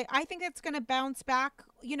think I think it's going to bounce back,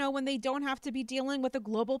 when they don't have to be dealing with a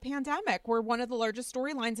global pandemic where one of the largest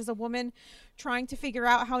storylines is a woman trying to figure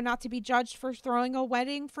out how not to be judged for throwing a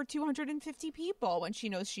wedding for 250 people when she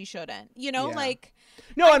knows she shouldn't, like.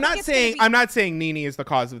 No, I'm not saying NeNe is the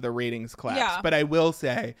cause of the ratings collapse, but I will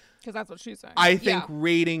say, because that's what she's saying. I think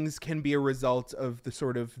ratings can be a result of the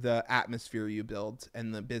sort of the atmosphere you build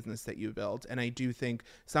and the business that you build. And I do think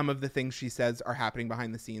some of the things she says are happening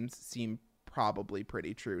behind the scenes seem probably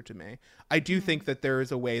pretty true to me. I do think that there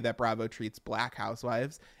is a way that Bravo treats Black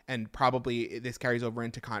housewives, and probably this carries over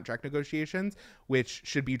into contract negotiations, which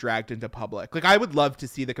should be dragged into public. Like, I would love to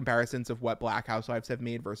see the comparisons of what Black housewives have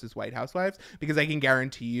made versus white housewives, because I can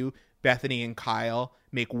guarantee you Bethany and Kyle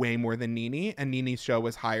make way more than NeNe, and NeNe's show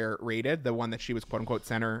was higher rated, the one that she was quote unquote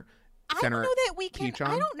center. I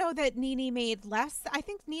don't know that NeNe made less. I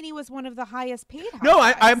think NeNe was one of the highest paid housewives. No,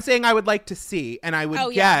 I'm saying I would like to see, and I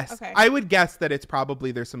would guess. Okay. I would guess that it's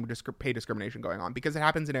probably there's some pay discrimination going on because it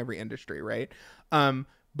happens in every industry, right?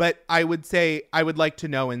 But I would say I would like to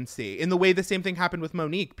know and see. In the way the same thing happened with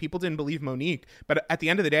Monique. People didn't believe Monique, but at the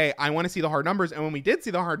end of the day, I want to see the hard numbers. And when we did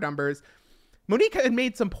see the hard numbers, Monique had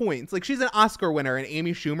made some points. Like, she's an Oscar winner, and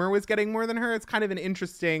Amy Schumer was getting more than her. It's kind of an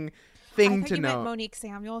interesting thing to know. Meant Monique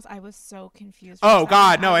Samuels. I was so confused. Oh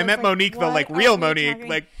God, no! I meant like, Monique, the like real Monique.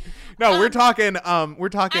 Like, no, we're talking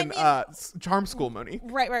Charm School Monique.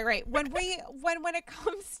 Right. When it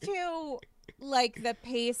comes to like the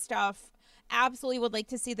pay stuff, absolutely would like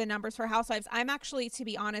to see the numbers for housewives. I'm actually, to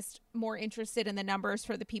be honest, more interested in the numbers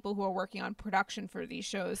for the people who are working on production for these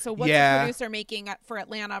shows. So what's the producer making for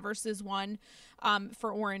Atlanta versus one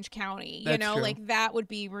for Orange County? That's true. Like that would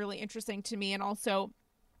be really interesting to me. And also,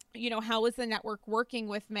 how is the network working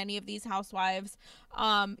with many of these housewives?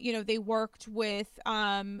 They worked with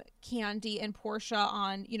Candy and Portia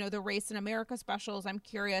on, the Race in America specials. I'm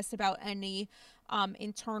curious about any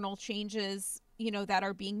internal changes, that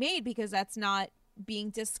are being made, because that's not being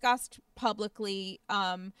discussed publicly.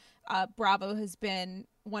 Bravo has been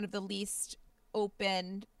one of the least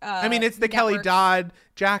open. It's the networks. Kelly Dodd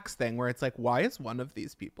Jax thing where it's like, why is one of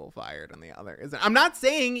these people fired and the other isn't? I'm not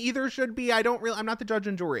saying either should be. I'm not the judge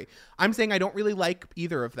and jury. I'm saying I don't really like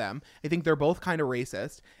either of them. I think they're both kind of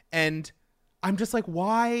racist, and I'm just like,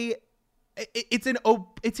 why? It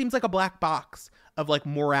seems like a black box of like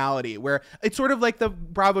morality, where it's sort of like the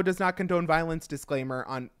Bravo does not condone violence disclaimer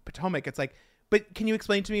on Potomac. It's like, but can you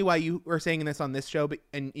explain to me why you were saying this on this show, but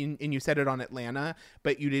and you said it on Atlanta,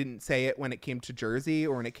 but you didn't say it when it came to Jersey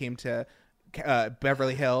or when it came to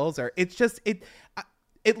Beverly Hills? Or it's just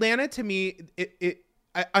Atlanta to me.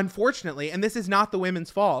 unfortunately, and this is not the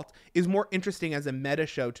women's fault, is more interesting as a meta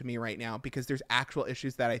show to me right now because there's actual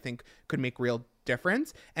issues that I think could make real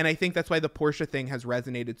difference. And I think that's why the Portia thing has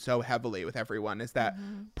resonated so heavily with everyone, is that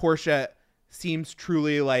Portia seems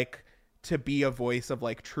truly like to be a voice of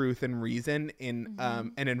like truth and reason in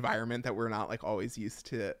an environment that we're not like always used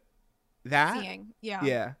to that. Seeing. Yeah.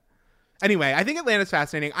 Yeah. Anyway, I think Atlanta's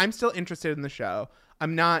fascinating. I'm still interested in the show.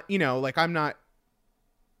 I'm not, you know, like I'm not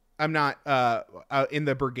in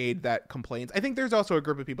the brigade that complains. I think there's also a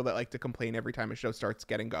group of people that like to complain every time a show starts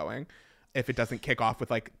getting going, if it doesn't kick off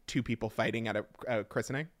with like two people fighting at a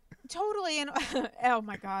christening. Totally. And oh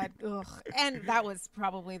my God. Ugh. And that was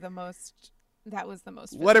probably the most.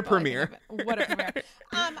 What a premiere. What a premiere.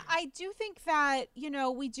 I do think that, you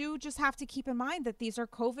know, we do just have to keep in mind that these are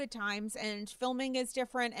COVID times and filming is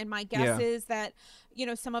different. And my guess is that, you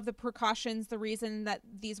know, some of the precautions, the reason that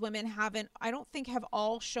these women I don't think have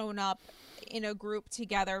all shown up in a group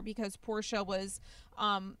together, because Portia was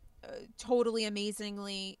totally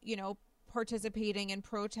amazingly, you know, participating in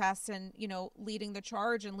protests and, you know, leading the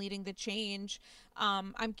charge and leading the change.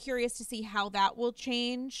 I'm curious to see how that will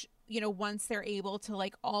change, you know, once they're able to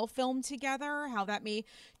like all film together, how that may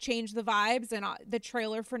change the vibes. And the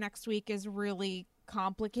trailer for next week is really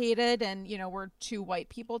complicated. And, you know, we're two white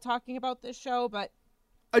people talking about this show, but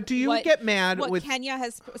do you get mad what Kenya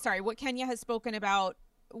has spoken about,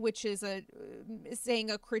 which is saying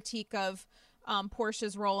a critique of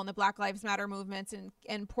Portia's role in the Black Lives Matter movements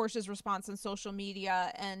and Portia's response on social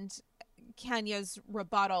media and Kenya's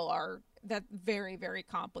rebuttal are that very, very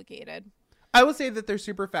complicated. I will say that they're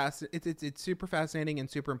super fast. It's super fascinating and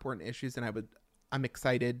super important issues, and I'm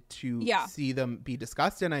excited to see them be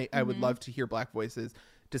discussed, and I would love to hear Black voices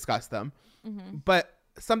discuss them. But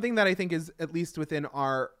something that I think is at least within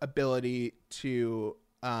our ability to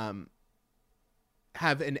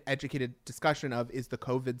have an educated discussion of is the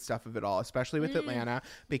COVID stuff of it all, especially with Atlanta,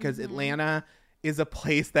 because Atlanta is a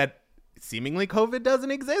place that seemingly COVID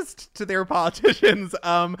doesn't exist to their politicians.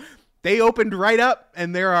 They opened right up,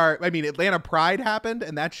 and Atlanta Pride happened,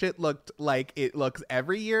 and that shit looked like it looks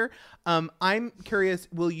every year. I'm curious,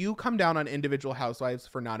 will you come down on individual housewives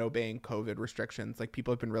for not obeying COVID restrictions? Like,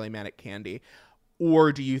 people have been really mad at Candy.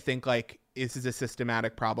 Or do you think, like, this is a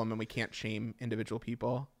systematic problem and we can't shame individual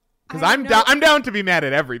people? Because I'm down to be mad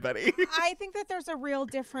at everybody. I think that there's a real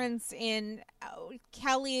difference in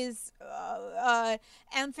Kelly's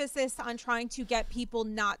emphasis on trying to get people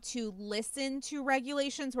not to listen to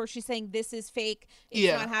regulations, where she's saying this is fake.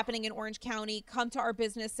 It's not happening in Orange County. Come to our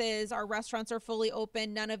businesses. Our restaurants are fully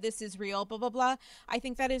open. None of this is real, blah, blah, blah. I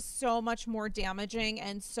think that is so much more damaging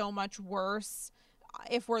and so much worse,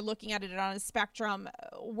 if we're looking at it on a spectrum,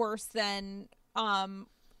 worse than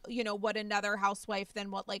you know, what another housewife than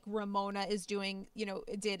what like Ramona is doing, you know,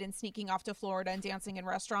 did in sneaking off to Florida and dancing in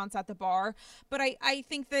restaurants at the bar. But I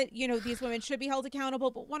think that, you know, these women should be held accountable.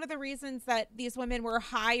 But one of the reasons that these women were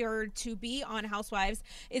hired to be on Housewives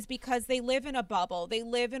is because they live in a bubble. They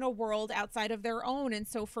live in a world outside of their own. And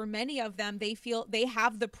so for many of them, they feel they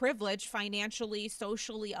have the privilege financially,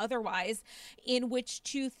 socially, otherwise, in which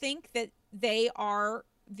to think that they are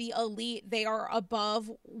the elite, they are above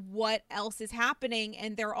what else is happening,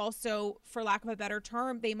 and they're also, for lack of a better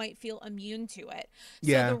term, they might feel immune to it.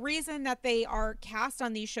 So the reason that they are cast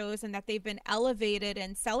on these shows and that they've been elevated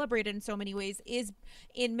and celebrated in so many ways is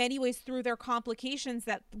in many ways through their complications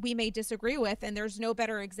that we may disagree with. And there's no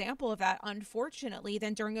better example of that, unfortunately,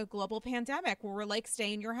 than during a global pandemic where we're like,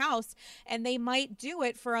 stay in your house, and they might do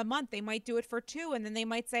it for a month, they might do it for 2, and then they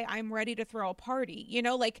might say, I'm ready to throw a party. You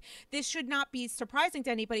know, like, this should not be surprising to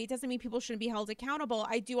anybody. It doesn't mean people shouldn't be held accountable.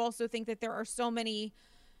 I do also think that there are so many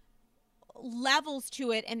levels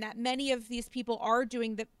to it, and that many of these people are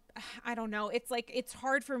doing the, I don't know. It's like, it's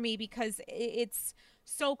hard for me because it's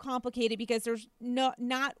so complicated, because there's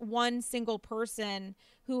not one single person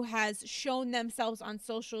who has shown themselves on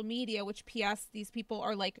social media, which PS, these people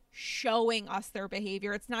are like showing us their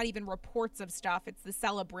behavior. It's not even reports of stuff. It's the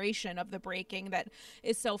celebration of the breaking that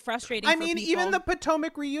is so frustrating. I mean, even the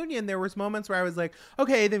Potomac reunion, there was moments where I was like,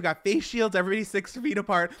 okay, they've got face shields, everybody's 6 feet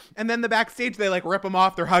apart. And then the backstage, they like rip them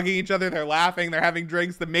off. They're hugging each other. They're laughing. They're having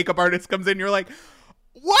drinks. The makeup artist comes in. You're like,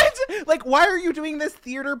 what? Like, why are you doing this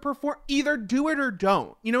theater either do it or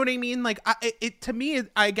don't. You know what I mean? Like, to me,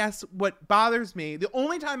 I guess what bothers me, the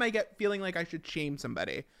only time I get feeling like I should shame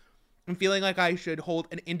somebody and feeling like I should hold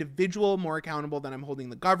an individual more accountable than I'm holding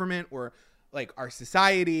the government or like our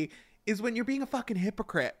society is when you're being a fucking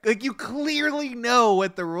hypocrite. Like, you clearly know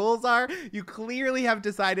what the rules are. You clearly have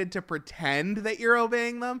decided to pretend that you're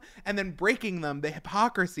obeying them, and then breaking them. The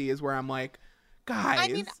hypocrisy is where I'm like, Guys. I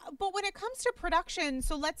mean, but when it comes to production,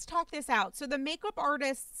 so let's talk this out. So the makeup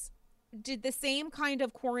artists did the same kind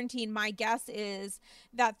of quarantine, my guess is,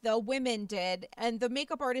 that the women did, and the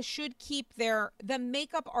makeup artists should keep their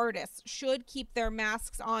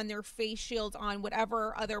masks on, their face shields on,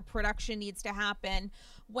 whatever other production needs to happen.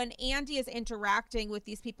 When Andy is interacting with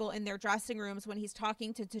these people in their dressing rooms, when he's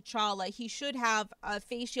talking to T'Challa, he should have a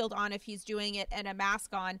face shield on if he's doing it and a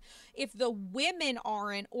mask on. If the women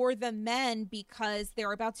aren't, or the men, because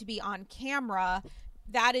they're about to be on camera,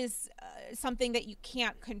 that is something that you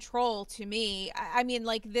can't control, to me. I mean,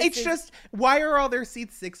 like, it's just, why are all their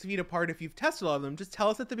seats 6 feet apart if you've tested all of them? Just tell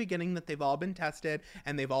us at the beginning that they've all been tested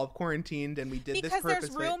and they've all quarantined and we did this purposely. Because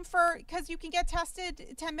there's room for, because you can get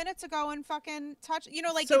tested 10 minutes ago and fucking touch, you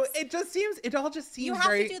know, like. So it all just seems you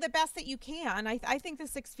have to do the best that you can. I think the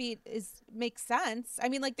 6 feet makes sense. I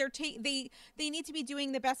mean, like, they need to be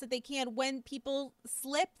doing the best that they can. When people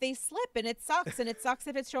slip, they slip, and it sucks. And it sucks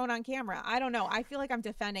if it's shown on camera. I don't know. I feel like I'm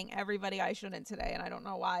defending everybody I shouldn't today, and I don't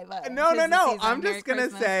know why. But no. I'm just gonna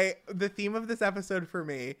say the theme of this episode for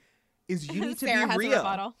me is you need to Sarah be has real. A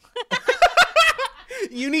rebuttal.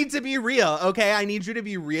 You need to be real, okay? I need you to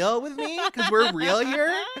be real with me because we're real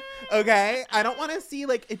here, okay? I don't want to see,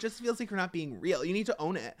 like, it just feels like you're not being real. You need to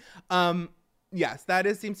own it. Yes,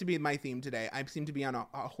 seems to be my theme today. I seem to be on a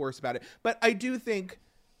horse about it, but I do think,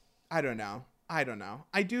 I don't know. I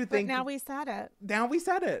do think. But now we said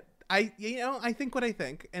it. I think what I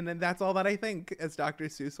think, and then that's all that I think, as Dr.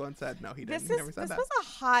 Seuss once said. No, he didn't. He never said that. This was a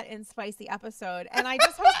hot and spicy episode, and I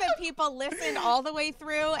just hope that people listened all the way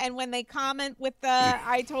through, and when they comment with the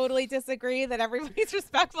 "I totally disagree," that everybody's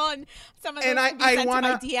respectful, and some of them can be sent to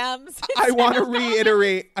my DMs. I want to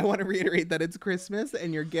reiterate that it's Christmas,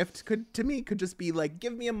 and your gift could just be like,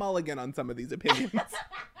 give me a mulligan on some of these opinions.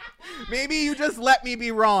 Maybe you just let me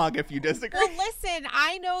be wrong if you disagree. Well, listen,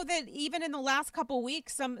 I know that even in the last couple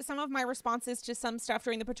weeks, some of my responses to some stuff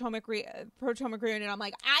during the Potomac reunion, I'm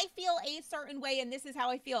like, I feel a certain way, and this is how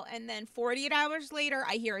I feel. And then 48 hours later,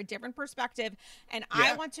 I hear a different perspective, and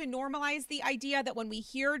I want to normalize the idea that when we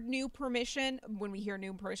hear new information,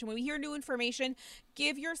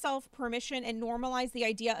 give yourself permission and normalize the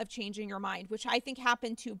idea of changing your mind, which I think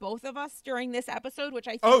happened to both of us during this episode, which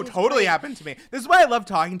I think totally happened to me. This is why I love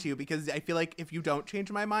talking to you, because I feel like if you don't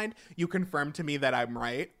change my mind, you confirm to me that I'm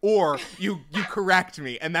right, or you correct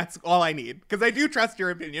me, and that's all I need, because I do trust your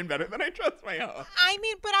opinion better than I trust my own. I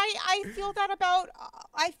mean, but I feel that about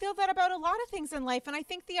a lot of things in life, and I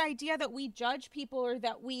think the idea that we judge people, or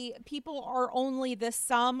that people are only the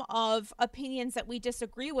sum of opinions that we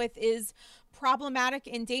disagree with, is problematic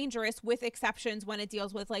and dangerous, with exceptions when it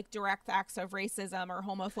deals with, like, direct acts of racism or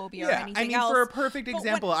homophobia or anything else. For a perfect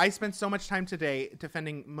example, I spent so much time today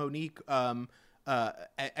defending Monique, or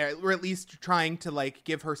at least trying to, like,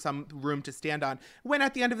 give her some room to stand on, when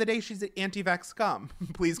at the end of the day she's an anti-vax scum.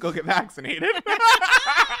 Please go get vaccinated.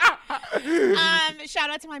 Shout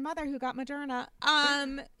out to my mother who got Moderna.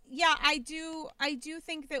 Yeah, I do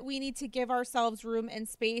think that we need to give ourselves room and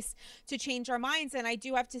space to change our minds. And I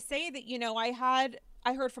do have to say that, you know, I heard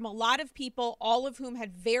from a lot of people, all of whom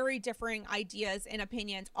had very differing ideas and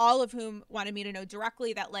opinions, all of whom wanted me to know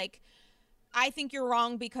directly that, like, I think you're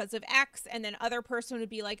wrong because of X, and then other person would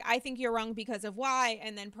be like, I think you're wrong because of Y,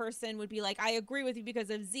 and then person would be like, I agree with you because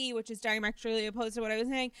of Z, which is diametrically opposed to what I was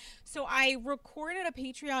saying. So I recorded a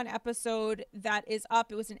Patreon episode that is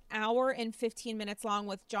up. It was an hour and 15 minutes long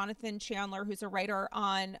with Jonathan Chandler, who's a writer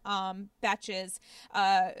on Betches,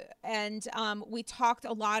 and we talked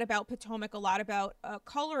a lot about Potomac, a lot about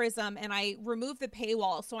colorism, and I removed the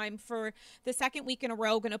paywall. So I'm, for the second week in a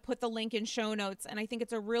row, going to put the link in show notes, and I think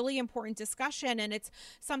it's a really important discussion. And it's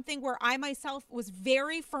something where I myself was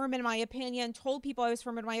very firm in my opinion, told people I was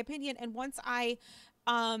firm in my opinion. And once I,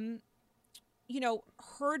 heard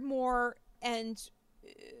more and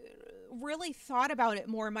really thought about it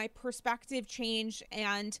more, my perspective changed,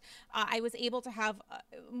 and I was able to have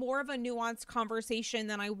more of a nuanced conversation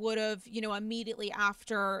than I would have, immediately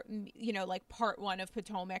after, like part one of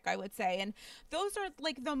Potomac, I would say. And those are,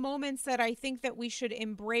 like, the moments that I think that we should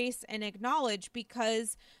embrace and acknowledge,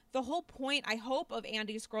 because the whole point, I hope, of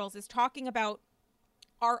Andy's Girls is talking about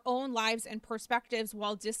our own lives and perspectives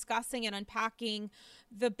while discussing and unpacking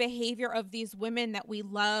the behavior of these women that we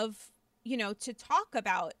love, to talk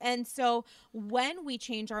about. And so when we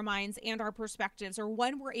change our minds and our perspectives, or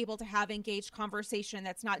when we're able to have engaged conversation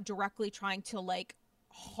that's not directly trying to, like,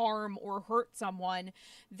 harm or hurt someone,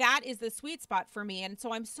 that is the sweet spot for me. And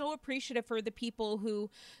so I'm so appreciative for the people who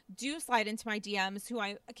do slide into my DMs, who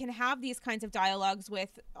I can have these kinds of dialogues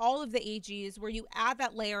with all of the AGs, where you add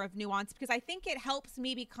that layer of nuance, because I think it helps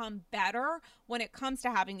me become better when it comes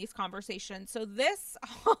to having these conversations. So this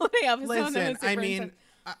holiday episode, listen, I mean,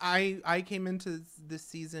 I came into this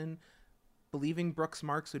season believing Brooks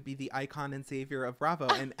Marks would be the icon and savior of Bravo.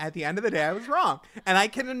 And at the end of the day, I was wrong. And I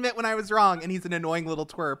can admit when I was wrong, and he's an annoying little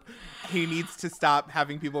twerp. He needs to stop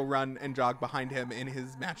having people run and jog behind him in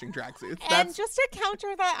his matching tracksuits. And just to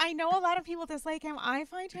counter that, I know a lot of people dislike him. I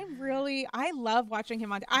find him really, I love watching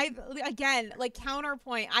him on, again, like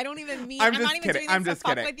counterpoint. I don't even mean, I'm not even kidding. doing this to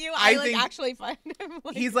fuck with you. I like actually find him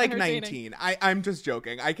like he's like 19. I'm just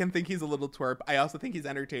joking. I can think he's a little twerp. I also think he's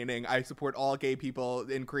entertaining. I support all gay people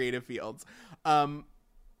in creative fields.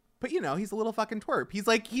 But you know, he's a little fucking twerp. He's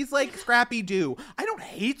like Scrappy Doo. I don't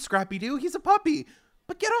hate Scrappy Doo. He's a puppy.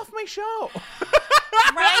 But get off my show.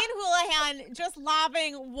 Ryan Houlihan just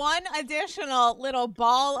lobbing one additional little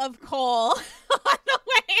ball of coal on the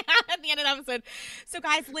way out at the end of the episode. So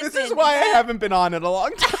guys, listen. This is why I haven't been on in a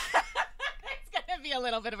long time. It's gonna be a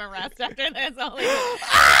little bit of a rest after this.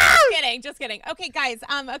 Just kidding. Okay, guys,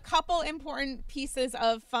 a couple important pieces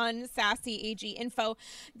of fun, sassy AG info.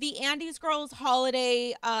 The Andy's Girls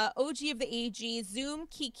Holiday OG of the AG Zoom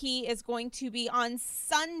Kiki is going to be on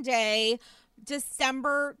Sunday,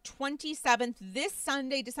 December 27th, this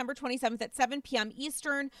Sunday, December 27th at 7 p.m.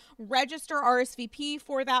 Eastern. Register RSVP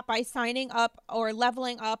for that by signing up or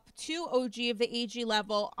leveling up to OG of the AG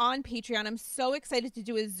level on Patreon. I'm so excited to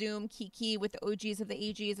do a Zoom Kiki with the OGs of the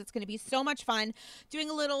AGs. It's going to be so much fun.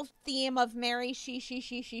 Doing a little theme of Mary, she.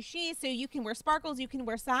 So you can wear sparkles, you can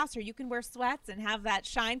wear sass, or you can wear sweats and have that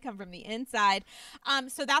shine come from the inside.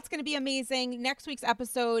 So that's going to be amazing. Next week's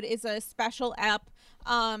episode is a special ep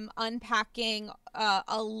unpacking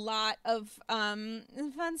a lot of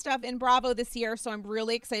fun stuff in Bravo this year, so I'm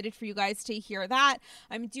really excited for you guys to hear that.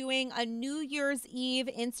 I'm doing a New Year's Eve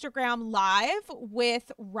Instagram live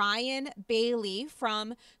with Ryan Bailey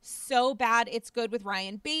from So Bad It's Good with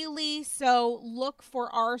Ryan Bailey, so look for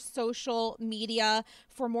our social media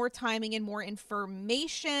for more timing and more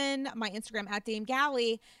information. My Instagram at Dame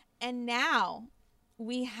Galley. And now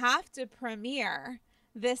we have to premiere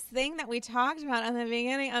this thing that we talked about at the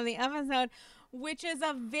beginning of the episode, which is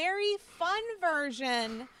a very fun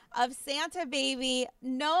version of Santa Baby,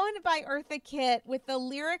 known by Eartha Kitt, with the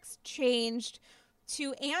lyrics changed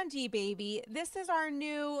to Andy Baby. This is our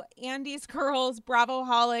new Andy's Girls,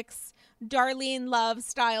 Bravoholics, Darlene Love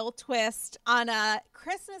style twist on a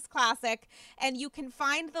Christmas classic. And you can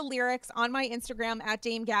find the lyrics on my Instagram at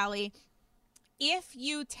Dame Galley. If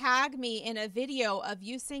you tag me in a video of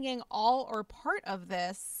you singing all or part of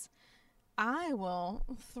this, I will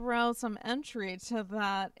throw some entry to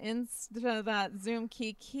that Zoom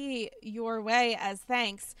Kiki your way as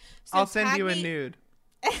thanks. So I'll send you a nude.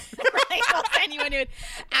 Right, I'll send you a nude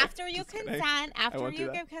after you consent. After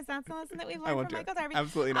you give, because that's the lesson that we've learned from Michael Darby.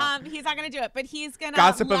 Absolutely not. He's not going to do it, but he's going to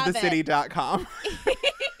gossipofthecity.com. He's going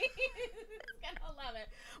to love it.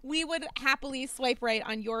 We would happily swipe right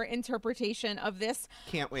on your interpretation of this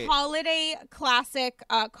holiday classic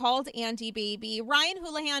called Andy Baby. Ryan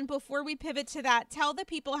Houlihan, before we pivot to that, tell the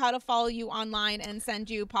people how to follow you online and send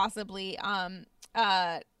you possibly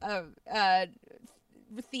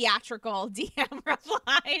theatrical DM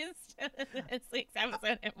replies to this week's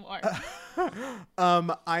episode and more.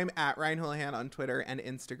 I'm at Ryan Houlihan on Twitter and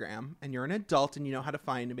Instagram, and you're an adult and you know how to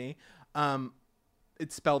find me.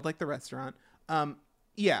 It's spelled like the restaurant.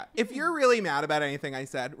 Yeah, if you're really mad about anything I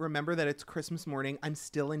said, remember that it's Christmas morning. I'm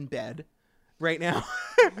still in bed right now.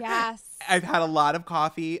 Yes. I've had a lot of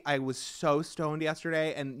coffee. I was so stoned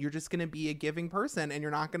yesterday, and you're just going to be a giving person, and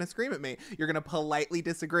you're not going to scream at me. You're going to politely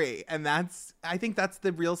disagree. And I think that's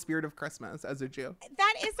the real spirit of Christmas as a Jew.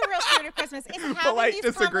 That is the real spirit of Christmas. It's having polite these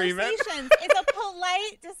disagreement. Conversations. It's a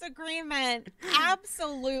polite disagreement.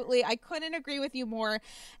 Absolutely. I couldn't agree with you more.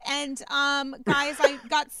 And guys, I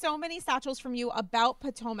got so many satchels from you about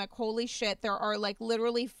Potomac. Holy shit. There are like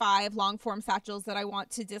literally 5 long form satchels that I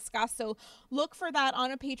want to discuss. So look for that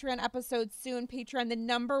on a Patreon episode soon. Patreon, the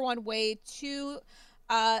 #1 way to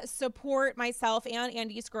support myself and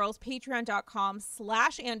Andy's Girls.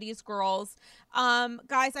 Patreon.com/Andy's Girls.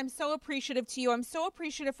 Guys, I'm so appreciative to you. I'm so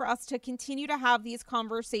appreciative for us to continue to have these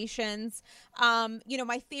conversations.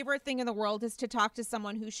 My favorite thing in the world is to talk to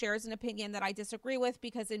someone who shares an opinion that I disagree with,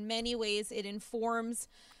 because in many ways it informs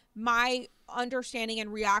my understanding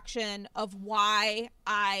and reaction of why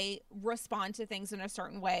I respond to things in a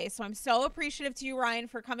certain way. So I'm so appreciative to you, Ryan,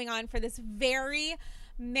 for coming on for this very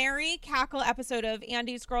merry cackle episode of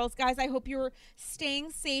Andy's Girls. Guys, I hope you're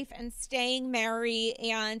staying safe and staying merry,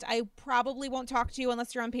 and I probably won't talk to you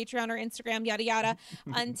unless you're on Patreon or Instagram, yada yada,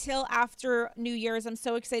 until after New Year's. I'm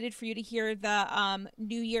so excited for you to hear the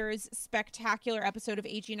New Year's spectacular episode of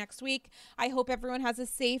AG next week. I hope everyone has a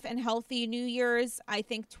safe and healthy New Year's. I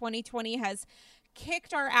think 2020 has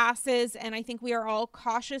kicked our asses, and I think we are all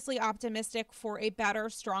cautiously optimistic for a better,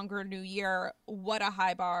 stronger new year. What a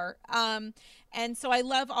high bar. And so I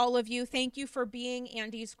love all of you. Thank you for being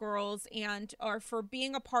Andy's Girls or for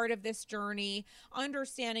being a part of this journey,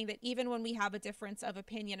 understanding that even when we have a difference of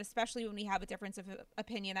opinion, especially when we have a difference of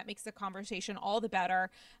opinion, that makes the conversation all the better.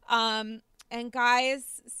 And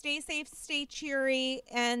guys, stay safe, stay cheery,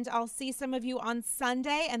 and I'll see some of you on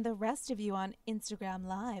Sunday and the rest of you on Instagram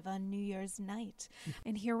Live on New Year's night.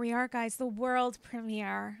 And here we are, guys, the world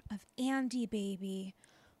premiere of Andy Baby,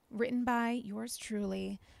 written by yours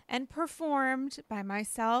truly and performed by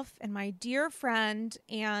myself and my dear friend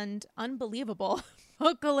and unbelievable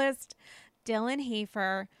vocalist Dylan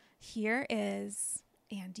Hafer. Here is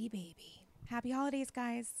Andy Baby. Happy holidays,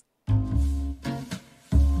 guys.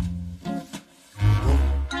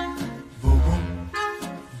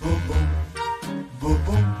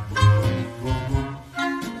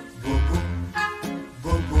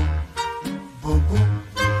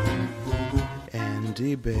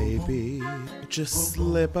 Andy baby, just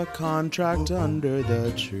slip a contract under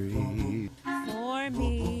the tree. For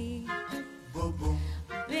me,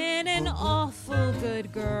 been an awful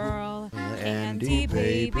good girl, Andy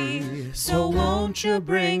baby, so won't you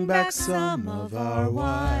bring back some of our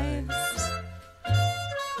wives?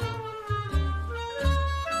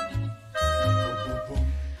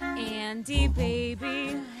 Andy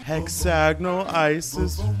baby, hexagonal ice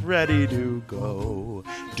is ready to go.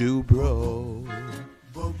 Dubro,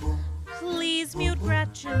 please mute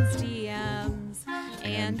Gretchen's DMs.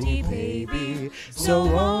 Andy baby, so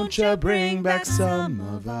won't you bring back some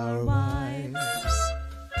of our wives?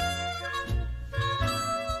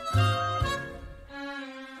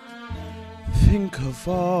 Think of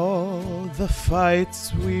all the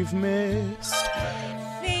fights we've missed.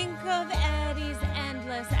 Think of Eddie's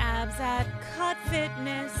endless abs at Cut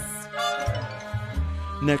Fitness.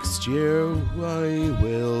 Next year we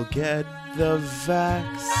will get the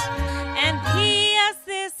vax. And P.S.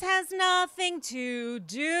 this has nothing to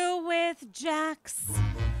do with Jax.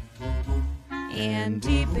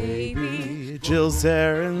 Andy baby, Jill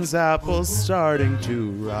Zarin's apple's starting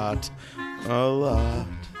to rot a lot.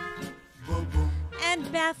 And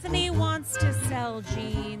Bethany wants to sell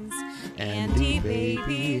jeans. Andy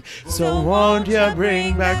baby, so won't you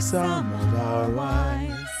bring back some of our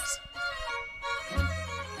wives?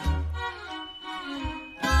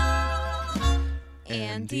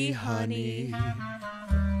 Andy honey,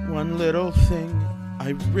 one little thing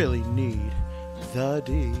I really need, the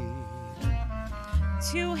deed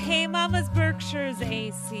to Hey Mama's Berkshire's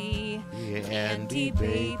AC. Andy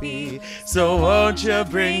baby, so won't you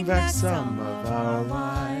bring back some of our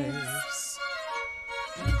wives?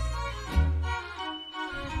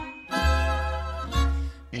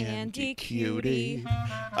 Andy cutie,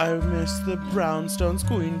 I miss the brownstones,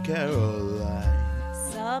 Queen Caroline.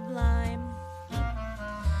 Sublime.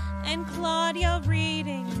 And Claudia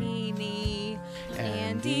reading Nini.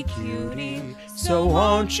 Andy cutie, so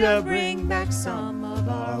won't you bring back some of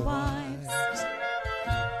our wives?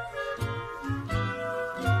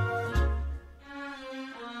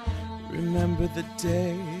 Remember the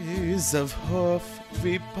days of Hoof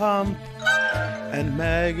v. Pump and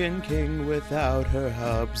Megan King without her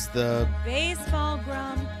hubs, the baseball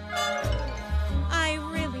grump. I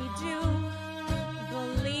really do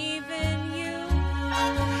believe in you.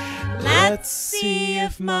 Let's see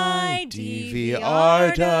if my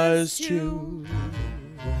DVR does too.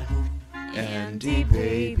 Andy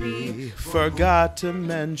baby, forgot to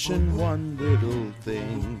mention one little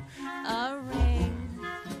thing. A ring.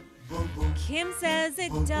 Kim says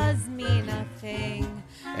it does mean a thing.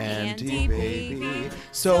 Andy baby,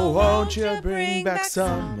 so won't you bring back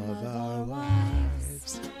some of our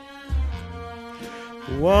wives?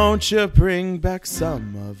 Won't you bring back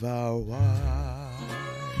some of our wives?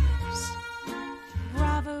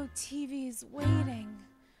 Bravo TV's waiting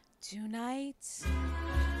tonight.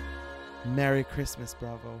 Merry Christmas,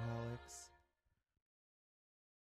 Bravo-holics.